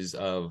purposes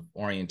of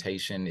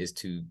orientation is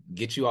to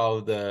get you all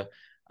of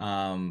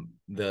um,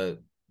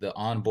 the the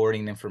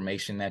onboarding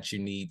information that you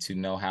need to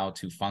know how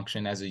to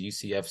function as a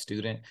UCF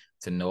student,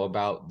 to know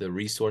about the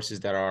resources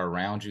that are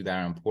around you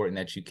that are important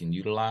that you can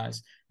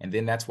utilize. And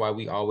then that's why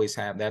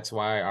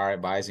our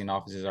advising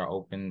offices are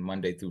open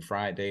Monday through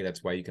Friday.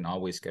 That's why you can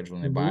always schedule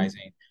an Mhm.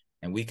 advising,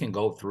 and we can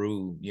go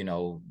through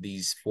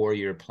these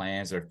 4-year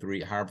plans or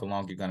three, however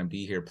long you're going to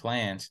be here,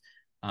 plans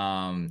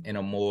in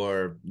a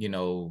more in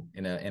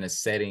a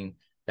setting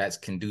that's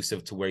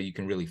conducive to where you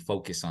can really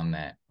focus on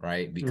that,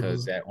 right?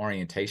 Because Mhm. at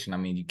orientation, I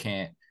mean, you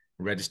can't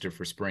register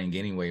for spring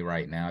anyway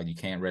right now. You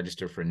can't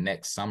register for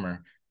next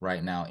summer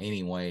right now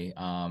anyway.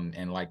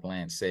 And like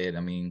Lance said,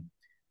 I mean,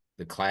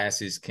 the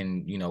classes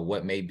can,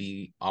 what may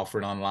be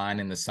offered online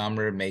in the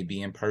summer may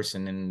be in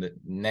person in the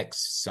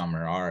next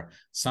summer, or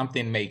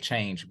something may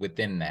change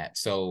within that.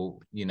 So,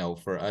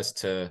 for us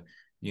to,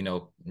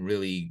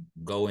 really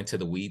go into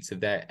the weeds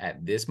of that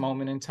at this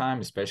moment in time,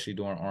 especially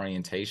during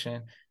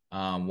orientation,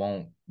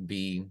 won't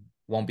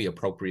be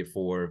appropriate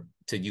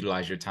to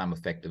utilize your time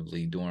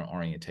effectively during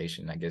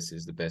orientation, I guess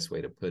is the best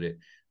way to put it.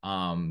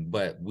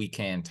 But we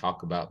can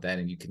talk about that,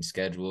 and you can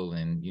schedule,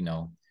 and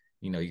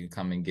you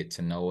come and get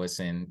to know us.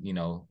 And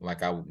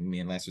like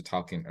me and Lance were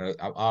talking earlier,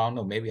 I don't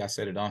know, maybe I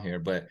said it on here,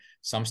 but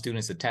some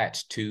students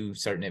attach to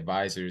certain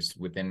advisors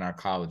within our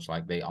college,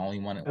 like they only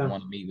Yeah.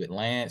 want to meet with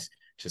Lance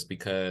just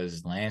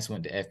because Lance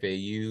went to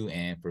FAU,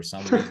 and for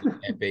some reason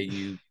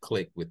FAU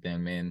clicked with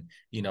them, and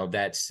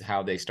that's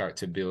how they start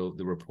to build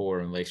the rapport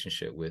and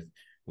relationship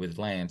with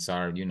Lance.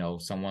 Or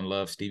someone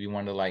loves Stevie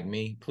Wonder like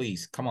me,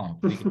 please come on,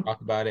 we can talk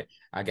about it.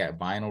 I got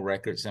vinyl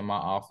records in my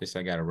office,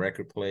 I got a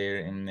record player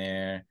in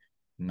there,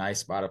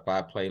 nice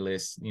Spotify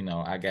playlist.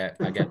 I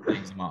got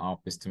things in my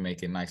office to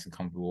make it nice and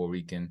comfortable where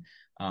we can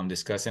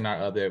discuss. In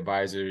our other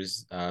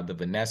advisors, the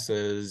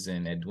Vanessas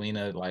and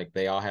Edwina, like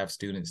they all have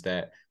students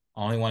that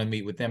only want to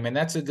meet with them. And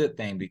that's a good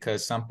thing,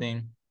 because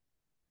something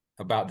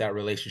about that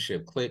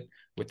relationship click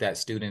with that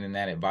student and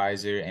that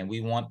advisor. And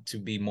we want to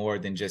be more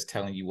than just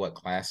telling you what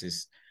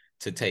classes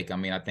to take. I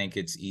mean, I think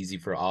it's easy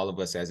for all of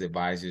us as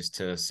advisors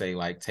to say,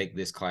 like, take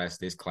this class,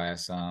 this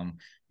class.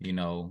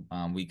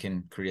 We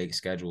can create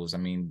schedules. I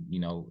mean,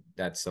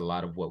 that's a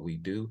lot of what we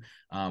do.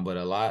 But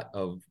a lot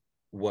of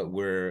what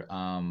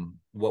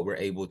we're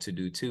able to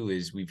do too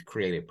is we've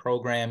created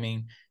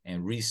programming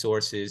and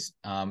resources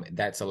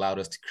that's allowed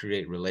us to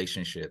create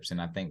relationships.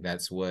 And I think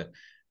that's what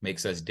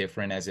makes us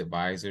different as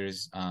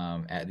advisors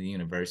at the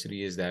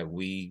university, is that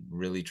we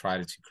really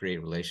try to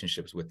create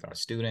relationships with our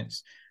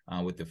students,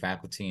 with the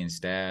faculty and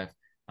staff,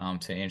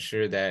 to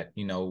ensure that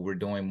we're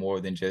doing more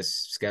than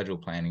just schedule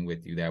planning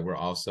with you, that we're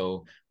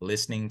also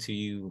listening to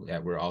you,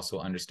 that we're also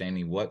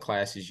understanding what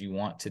classes you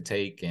want to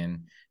take.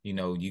 And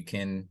you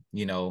can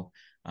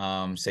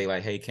say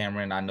like, hey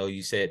Cameron, I know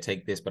you said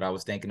take this, but I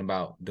was thinking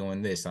about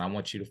doing this, and I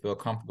want you to feel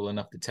comfortable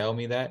enough to tell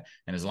me that.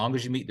 And as long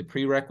as you meet the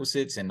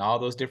prerequisites and all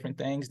those different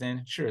things,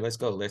 then sure, let's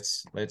go,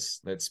 let's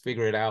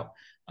figure it out.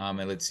 And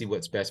let's see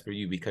what's best for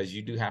you, because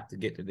you do have to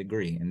get the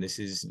degree, and this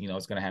is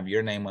it's going to have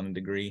your name on the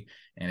degree,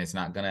 and it's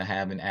not going to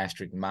have an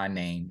asterisk my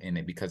name in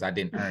it because I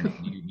didn't earn it.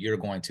 You're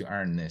going to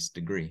earn this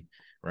degree,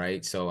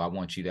 right? So I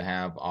want you to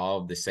have all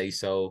of the say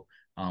so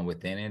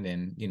within it.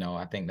 And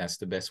I think that's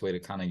the best way to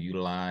kind of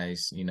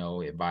utilize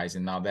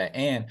advising and all that.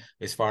 And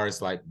as far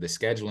as like the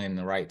scheduling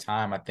the right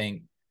time, I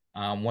think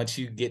once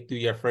you get through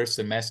your first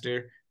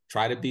semester,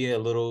 try to be a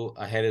little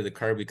ahead of the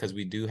curve, because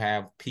we do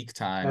have peak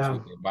times Yeah.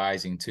 with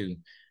advising too,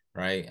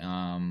 right?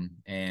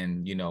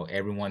 And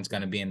everyone's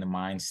going to be in the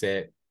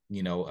mindset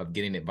of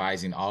getting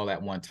advising all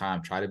at one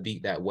time. Try to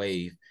beat that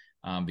wave,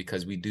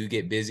 because we do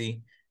get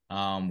busy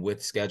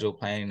with schedule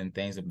planning and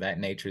things of that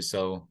nature.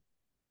 So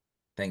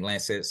I think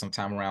Lance said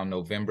sometime around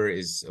November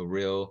is a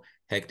real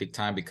hectic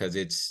time, because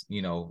it's,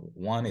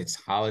 one, it's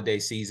holiday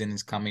season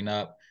is coming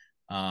up.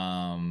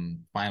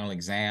 Final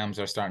exams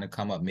are starting to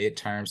come up,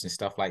 midterms and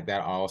stuff like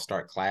that all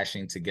start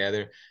clashing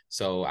together.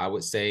 So I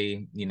would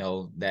say,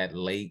 that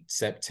late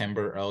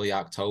September, early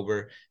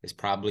October is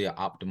probably an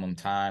optimum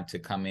time to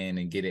come in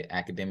and get it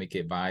academic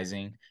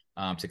advising.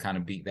 to kind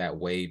of beat that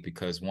wave,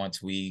 because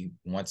once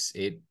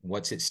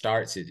it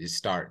starts, it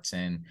starts.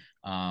 And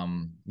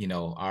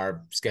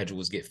our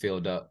schedules get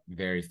filled up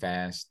very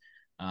fast.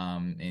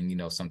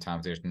 And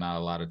sometimes there's not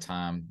a lot of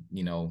time,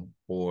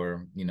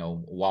 for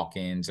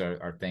walk-ins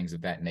or things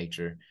of that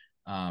nature,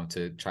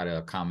 to try to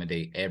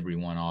accommodate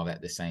everyone all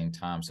at the same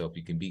time. So if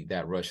you can beat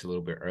that rush a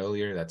little bit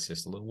earlier, that's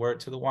just a little word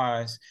to the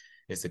wise,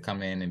 is to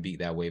come in and beat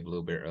that wave a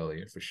little bit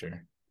earlier, for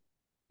sure.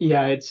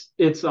 Yeah,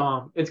 it's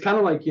kind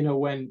of like,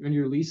 when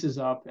your lease is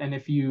up, and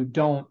if you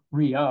don't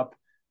re-up,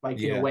 like,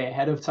 Yeah, way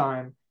ahead of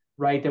time,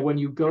 right? That when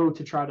you go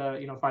to try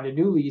to, find a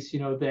new lease,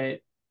 that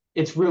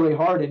it's really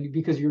hard, and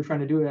because you're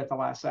trying to do it at the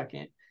last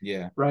second,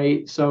 yeah,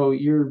 right? So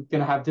you're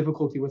gonna have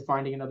difficulty with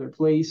finding another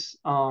place.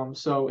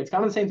 So it's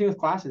kind of the same thing with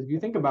classes. If you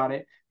think about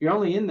it, you're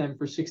only in them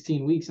for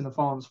 16 weeks in the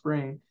fall and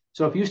spring.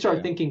 So if you start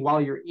yeah. thinking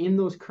while you're in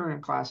those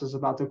current classes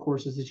about the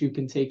courses that you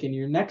can take in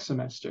your next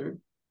semester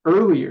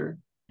earlier,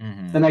 then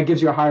Mm-hmm. that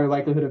gives you a higher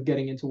likelihood of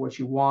getting into what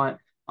you want.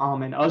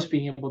 And us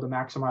being able to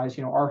maximize,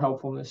 our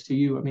helpfulness to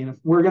you. I mean, if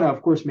we're gonna,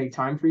 of course, make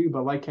time for you,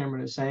 but like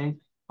Cameron is saying,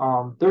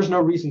 there's no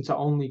reason to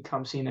only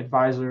come see an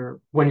advisor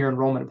when your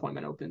enrollment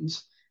appointment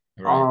opens.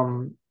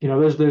 Right.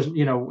 There's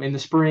in the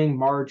spring,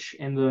 March,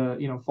 in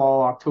the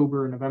fall,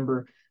 October,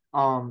 November,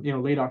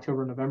 late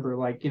October, November,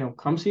 like,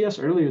 come see us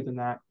earlier than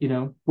that.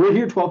 We're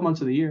here 12 months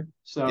of the year,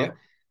 Yeah. so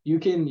you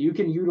can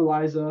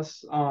utilize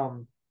us.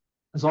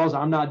 As long as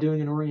I'm not doing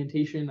an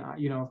orientation,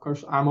 of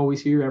course, I'm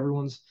always here.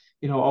 Everyone's,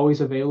 always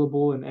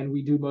available. And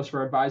we do most of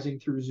our advising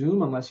through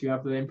Zoom unless you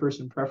have the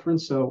in-person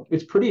preference. So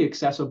it's pretty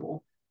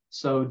accessible.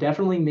 So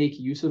definitely make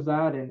use of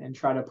that, and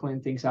try to plan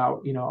things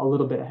out, a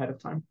little bit ahead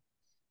of time.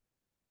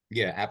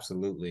 Yeah,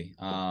 absolutely.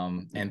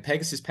 And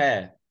Pegasus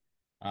Path,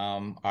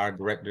 our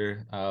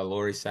director,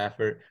 Lori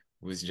Safford,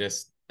 was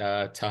just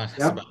telling us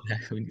Yeah. about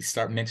that. We need to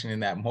start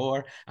mentioning that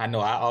more. I know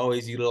I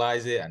always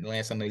utilize it. And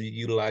Lance, I know you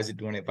utilize it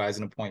during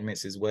advising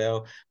appointments as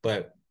well.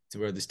 But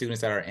for the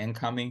students that are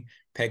incoming,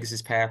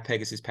 Pegasus Path,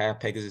 Pegasus Path,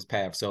 Pegasus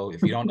Path. So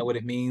if you don't know what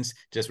it means,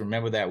 just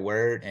remember that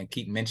word and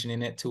keep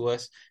mentioning it to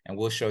us, and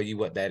we'll show you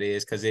what that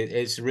is, because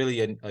it's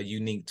really a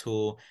unique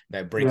tool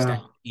that breaks down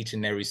Yeah. each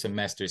and every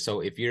semester. So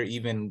if you're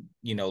even,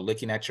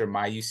 looking at your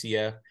My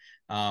UCF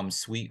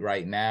suite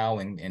right now,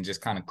 and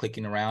just kind of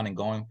clicking around and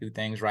going through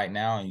things right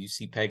now, and you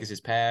see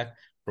Pegasus Path,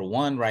 for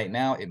one, right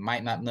now, it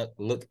might not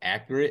look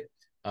accurate,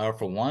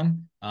 for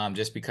one,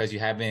 just because you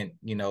haven't,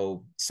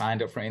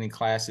 signed up for any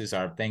classes,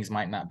 or things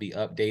might not be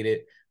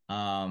updated,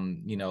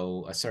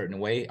 a certain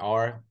way,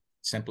 or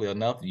simply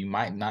enough, you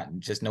might not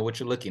just know what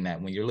you're looking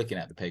at when you're looking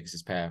at the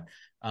Pegasus Path.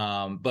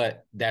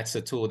 But that's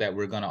a tool that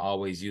we're going to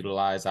always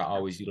utilize. I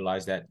always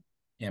utilize that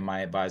in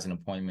my advising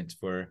appointments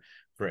for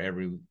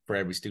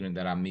every student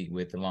that I meet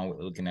with, along with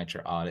looking at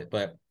your audit.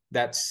 But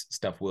that's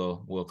stuff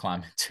we'll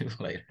climb into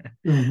later,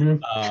 Hmm.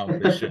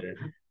 for sure.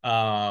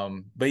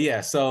 But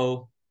yeah,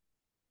 so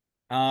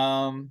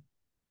um,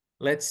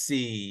 let's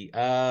see.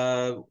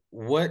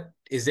 What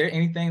is there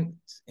anything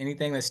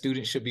that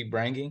students should be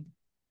bringing?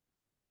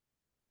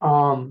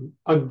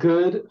 A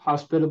good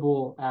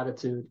hospitable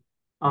attitude.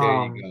 There you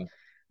Um,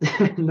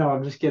 go. no,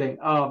 I'm just kidding.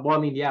 Well, I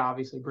mean, yeah,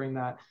 obviously bring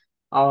that.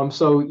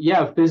 So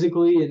yeah,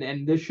 physically,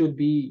 and this should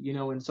be,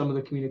 in some of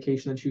the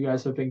communication that you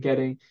guys have been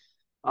getting.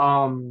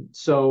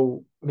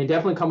 So I mean,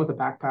 definitely come with a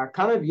backpack.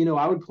 Kind of,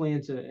 I would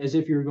plan to as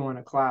if you're going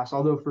to class.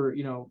 Although for,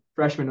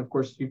 freshmen, of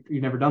course,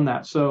 you've never done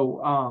that.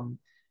 So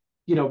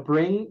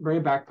bring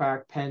a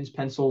backpack, pens,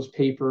 pencils,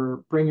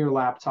 paper, bring your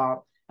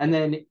laptop, and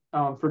then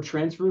for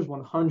transfers,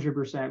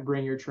 100%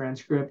 bring your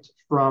transcript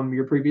from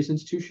your previous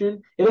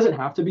institution. It doesn't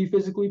have to be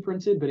physically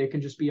printed, but it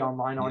can just be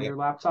online on Yep. your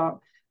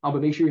laptop.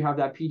 But make sure you have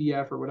that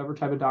PDF or whatever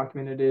type of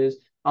document it is.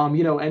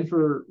 And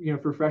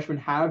for freshmen,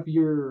 have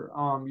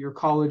your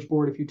college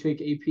board. If you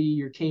take AP,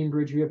 your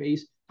Cambridge, you have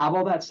ACE, have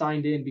all that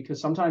signed in, because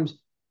sometimes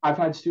I've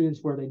had students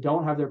where they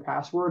don't have their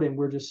password, and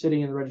we're just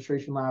sitting in the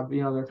registration lab.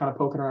 They're kind of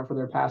poking around for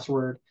their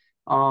password,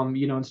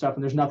 and stuff.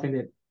 And there's nothing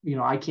that,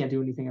 I can't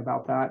do anything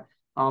about that.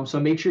 So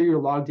make sure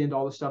you're logged into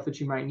all the stuff that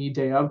you might need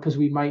day of, because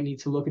we might need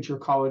to look at your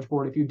college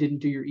board if you didn't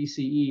do your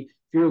ECE.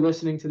 If you're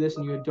listening to this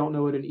and you don't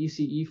know what an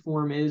ECE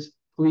form is,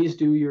 please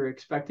do your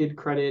expected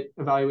credit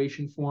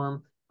evaluation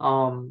form.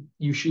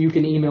 You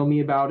can Yeah. email me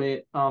about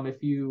it.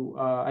 If you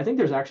I think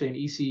there's actually an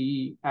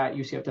ECE at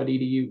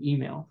ucf.edu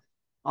email.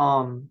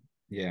 Um,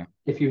 Yeah.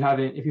 if you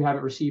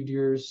haven't received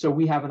yours, so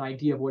we have an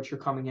idea of what you're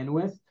coming in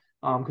with,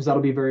 because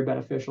that'll be very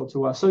beneficial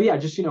to us. So yeah,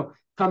 just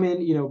come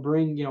in,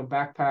 bring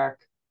backpack,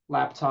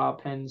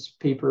 laptop, pens,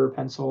 paper,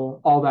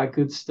 pencil, all that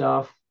good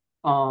stuff.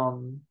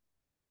 And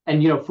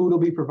food will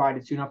be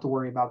provided, so you don't have to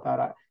worry about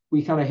that.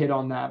 We kind of hit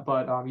on that,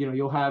 but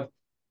you'll have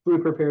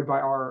food prepared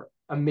by our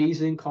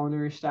amazing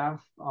culinary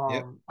staff.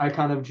 Yep. I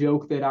kind of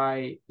joke that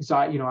I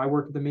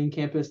work at the main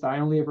campus, that I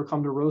only ever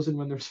come to Rosen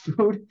when there's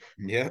food.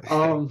 Yep.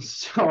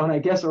 So, and I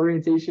guess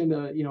orientation,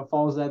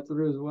 follows that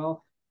through as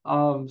well.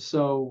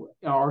 So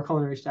our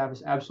culinary staff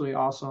is absolutely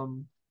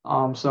awesome.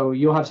 So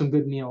you'll have some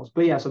good meals.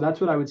 But yeah, so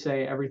that's what I would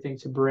say. Everything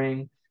to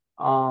bring.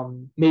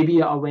 Maybe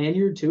a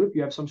lanyard too, if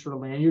you have some sort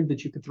of lanyard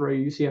that you could throw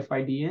your UCF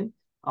ID in.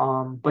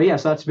 But yeah,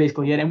 so that's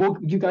basically it. And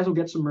you guys will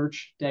get some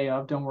merch day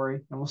of, don't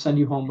worry, and we'll send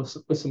you home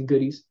with some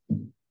goodies.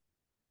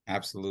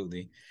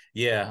 Absolutely.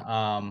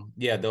 Yeah.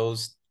 Yeah,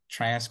 those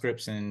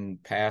transcripts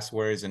and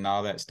passwords and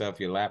all that stuff,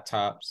 your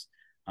laptops,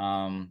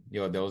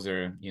 those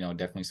are,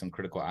 definitely some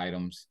critical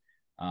items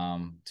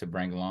to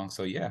bring along.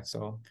 So yeah.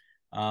 So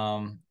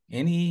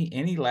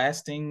any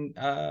lasting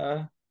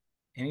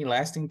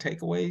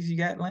takeaways you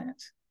got,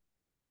 Lance?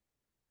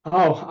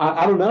 Oh,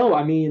 I don't know.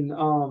 I mean,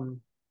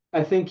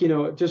 I think,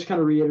 just kind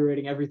of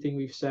reiterating everything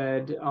we've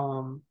said,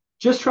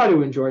 just try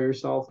to enjoy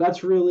yourself.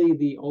 That's really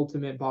the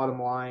ultimate bottom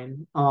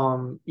line.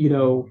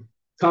 Mhm.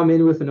 Come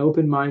in with an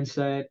open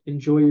mindset,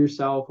 enjoy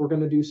yourself. We're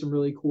going to do some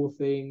really cool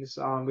things.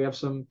 We have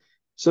some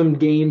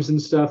games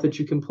and stuff that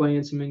you can play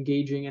and some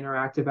engaging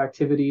interactive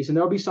activities, and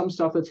there'll be some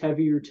stuff that's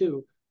heavier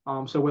too.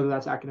 So whether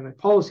that's academic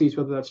policies,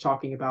 whether that's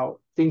talking about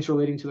things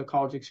relating to the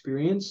college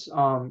experience,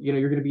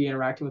 you're going to be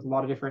interacting with a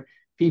lot of different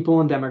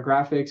people and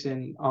demographics,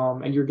 and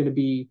you're going to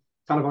be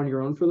kind of on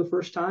your own for the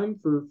first time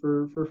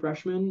for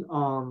freshmen.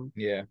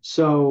 Yeah.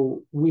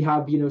 So we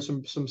have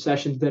some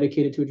sessions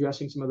dedicated to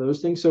addressing some of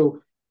those things.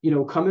 So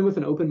come in with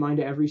an open mind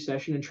to every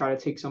session and try to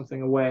take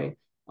something away.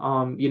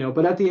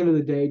 But at the end of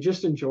the day,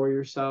 just enjoy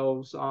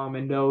yourselves,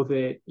 and know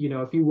that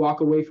if you walk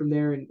away from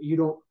there and you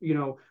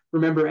don't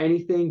remember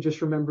anything,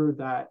 just remember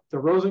that the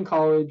Rosen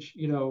College,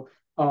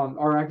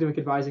 our academic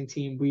advising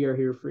team, we are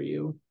here for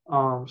you.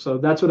 So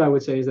that's what I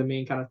would say is the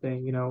main kind of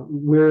thing.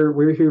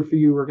 We're here for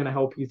you. We're going to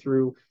help you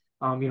through,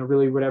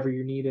 really whatever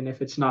you need. And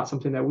if it's not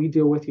something that we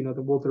deal with, then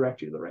we'll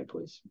direct you to the right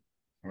place.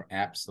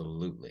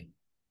 Absolutely.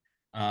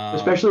 Um,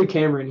 Especially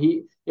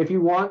Cameron. If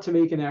you want to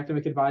make an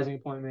academic advising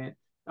appointment,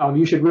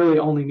 you should really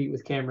only meet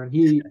with Cameron.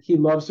 He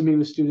loves to meet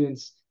with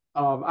students.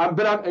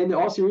 In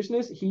all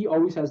seriousness, he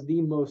always has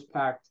the most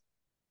packed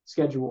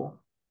schedule.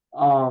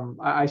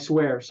 I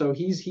swear. So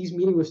he's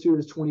meeting with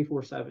students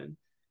 24/7.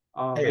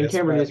 hey, And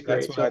Cameron is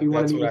great. So if you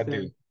want to that's meet what I with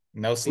do. him,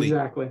 No sleep,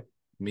 exactly.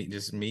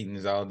 just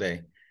meetings all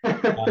day.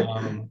 But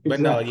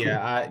no, Exactly.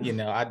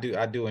 yeah,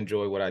 I do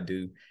enjoy what I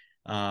do.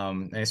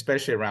 And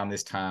especially around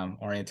this time,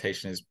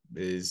 orientation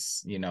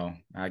is,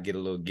 I get a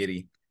little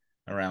giddy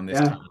around this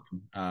Yeah.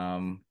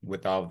 time,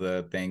 with all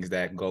the things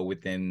that go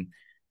within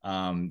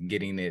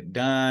getting it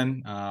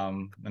done.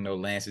 I know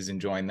Lance is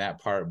enjoying that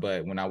part,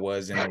 but when I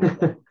was in the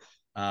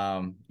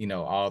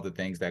role, all the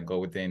things that go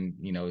within,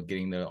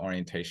 getting the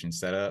orientation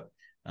set up,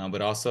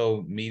 but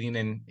also meeting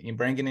and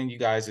bringing in you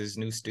guys as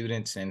new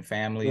students and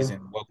families Yeah.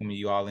 and welcoming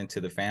you all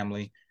into the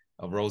family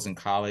of Rosen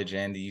College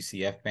and the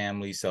UCF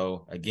family.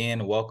 So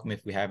again, welcome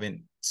if we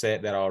haven't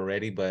said that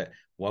already, but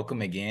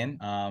welcome again.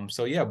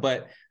 So yeah,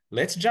 but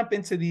let's jump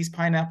into these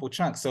pineapple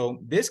chunks. So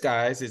this,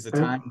 guys, is a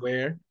Yeah. time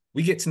where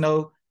we get to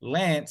know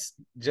Lance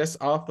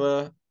just off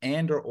of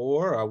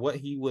or what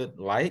he would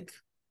like,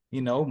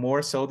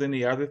 more so than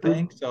the other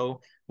thing.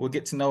 So we'll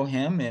get to know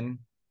him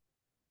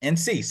and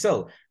see.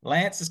 So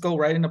Lance, let's go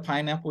right into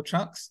pineapple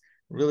chunks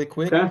really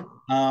quick. Okay.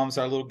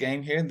 So our little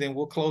game here, and then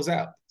we'll close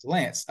out. So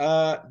Lance,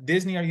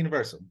 Disney or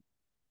Universal?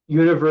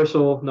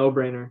 Universal, no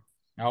brainer.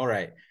 All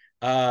right.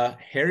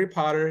 Harry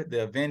Potter,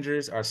 the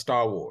Avengers, or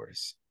Star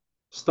Wars?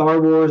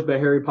 Star Wars, but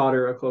Harry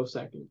Potter a close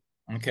second.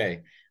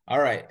 Okay. All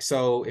right.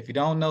 So if you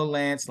don't know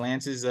Lance,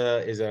 Lance is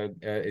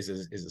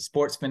a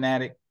sports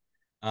fanatic.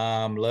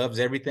 Loves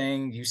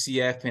everything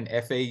UCF and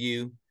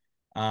FAU.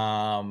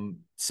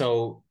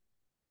 So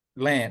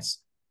Lance,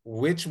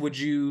 which would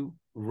you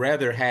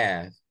rather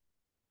have?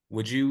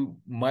 Would you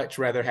much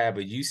rather have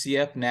a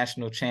UCF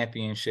national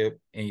championship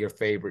in your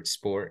favorite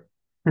sport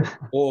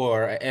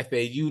or a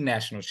FAU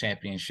national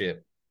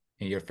championship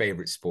in your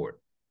favorite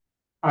sport?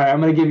 All right, I'm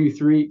gonna give you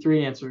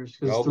three answers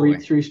because Oh three boy.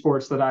 three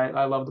sports that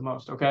I love the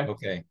most. Okay.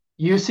 Okay.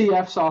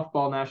 UCF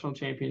softball national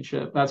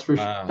championship. That's for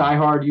Uh,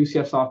 diehard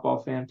UCF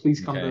softball fan.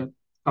 Please okay.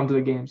 come to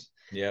the games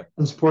Yep.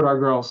 and support our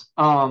girls.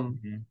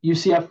 Mm-hmm.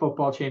 UCF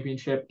football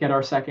championship. Get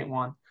our second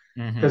one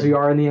because we Mm-hmm.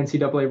 are in the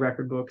NCAA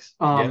record books.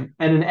 Yep.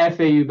 And an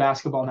FAU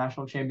basketball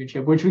national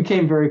championship, which we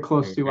came very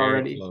close You're to very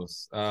already.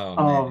 close. Oh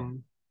man.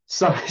 Um,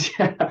 so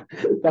yeah,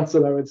 that's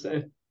what I would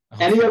say.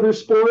 Any Okay. other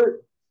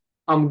sport,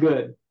 I'm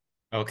good.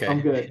 I'm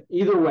Okay. good.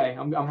 Either way,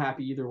 I'm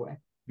happy either way.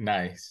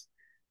 Nice.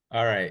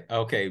 All right.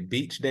 Okay.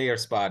 Beach day or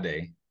spa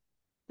day?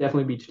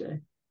 Definitely beach day.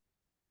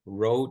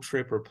 Road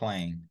trip or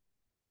plane?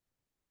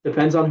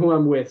 Depends on who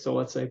I'm with. So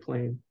let's say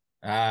plane.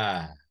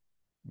 Ah,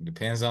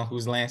 depends on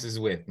whose Lance is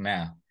with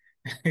now.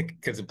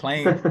 Because the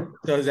plane,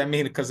 so does that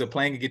mean because the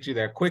plane can get you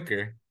there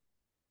quicker,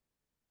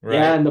 Yeah, right?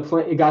 and the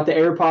plane you got the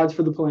AirPods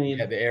for the Yeah, plane.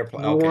 the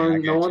airplane. No Okay, I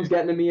one, no got one's you.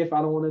 getting to me if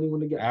I don't want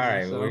anyone to All get to me.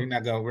 right, well,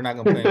 So we're not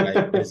gonna put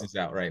anybody's business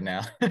out right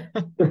now.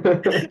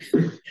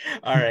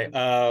 All right,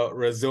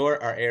 resort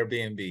or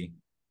Airbnb?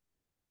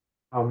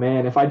 oh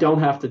man, if I don't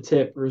have to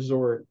tip,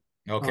 resort.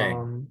 Okay,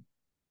 Um,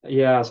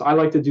 yeah, so I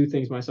like to do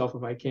things myself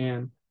if I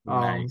can.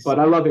 nice. But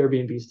I love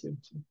Airbnbs too.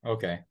 So,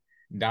 Okay,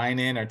 dine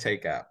in or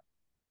take out?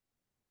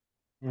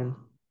 and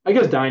I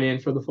guess dine in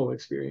for the full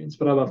experience,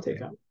 but I love Okay,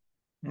 takeout.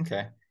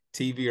 okay.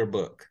 TV or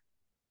book?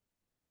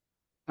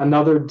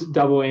 Another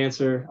double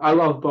answer. I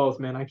love both,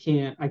 man. I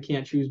can't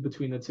choose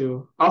between the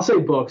two. I'll say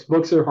books.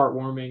 Books are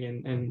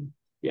heartwarming and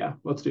yeah,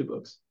 let's do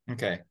books.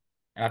 Okay.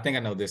 And I think I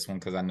know this one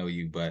because I know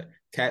you, but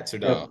cats or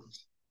Yep.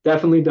 dogs?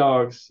 Definitely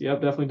dogs.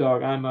 Yep, definitely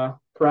dog. I'm a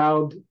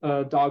proud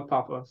dog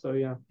papa. So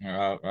yeah.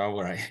 All right. All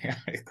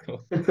right,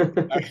 cool. All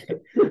right.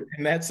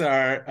 And that's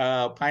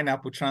our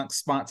pineapple chunk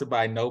sponsored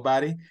by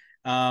nobody.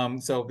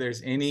 So if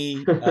there's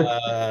any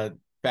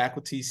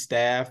faculty,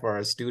 staff,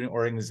 or student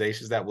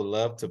organizations that would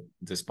love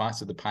to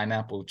sponsor the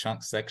pineapple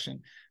chunk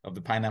section of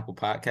the Pineapple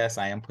Podcast,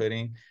 I am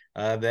putting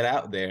that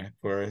out there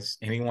for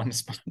anyone to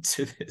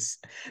sponsor this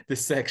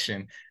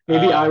section.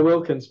 Maybe I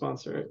will can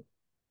sponsor it.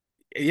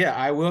 Yeah,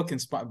 I will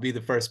be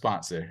the first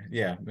sponsor.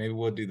 Yeah, maybe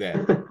we'll do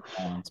that.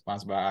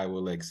 Sponsored by Iowa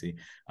Legacy.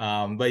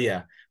 But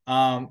yeah,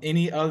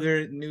 any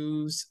other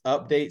news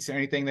updates or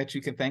anything that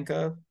you can think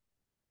of?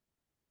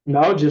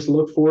 No, just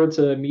look forward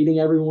to meeting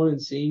everyone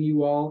and seeing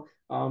you all.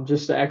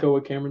 Just to echo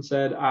what Cameron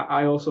said,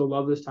 I also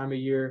love this time of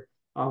year.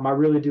 I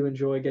really do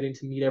enjoy getting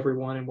to meet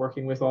everyone and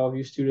working with all of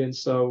you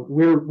students. So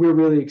we're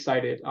really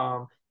excited.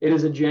 It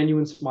is a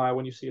genuine smile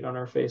when you see it on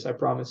our face, I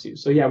promise you.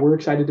 So yeah, we're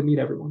excited to meet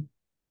everyone.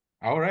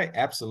 All right,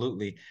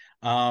 absolutely.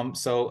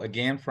 So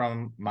again,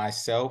 from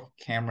myself,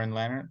 Cameron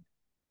Leonard,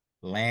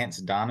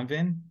 Lance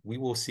Donovan, we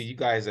will see you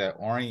guys at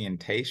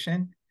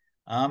orientation.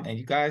 And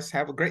you guys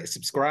have a great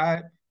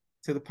subscribe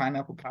to the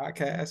Pineapple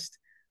Podcast.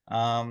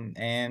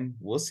 And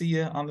we'll see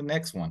you on the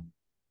next one.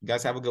 You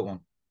guys have a good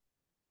one.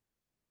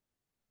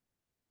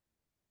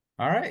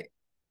 All right,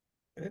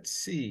 let's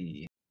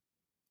see.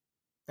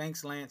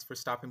 Thanks, Lance, for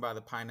stopping by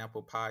the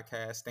Pineapple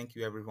Podcast. Thank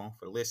you, everyone,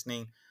 for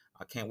listening.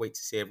 I can't wait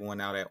to see everyone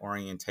out at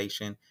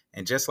orientation.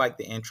 And just like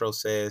the intro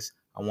says,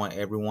 I want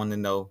everyone to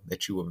know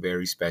that you are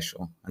very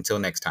special. Until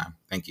next time,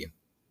 thank you.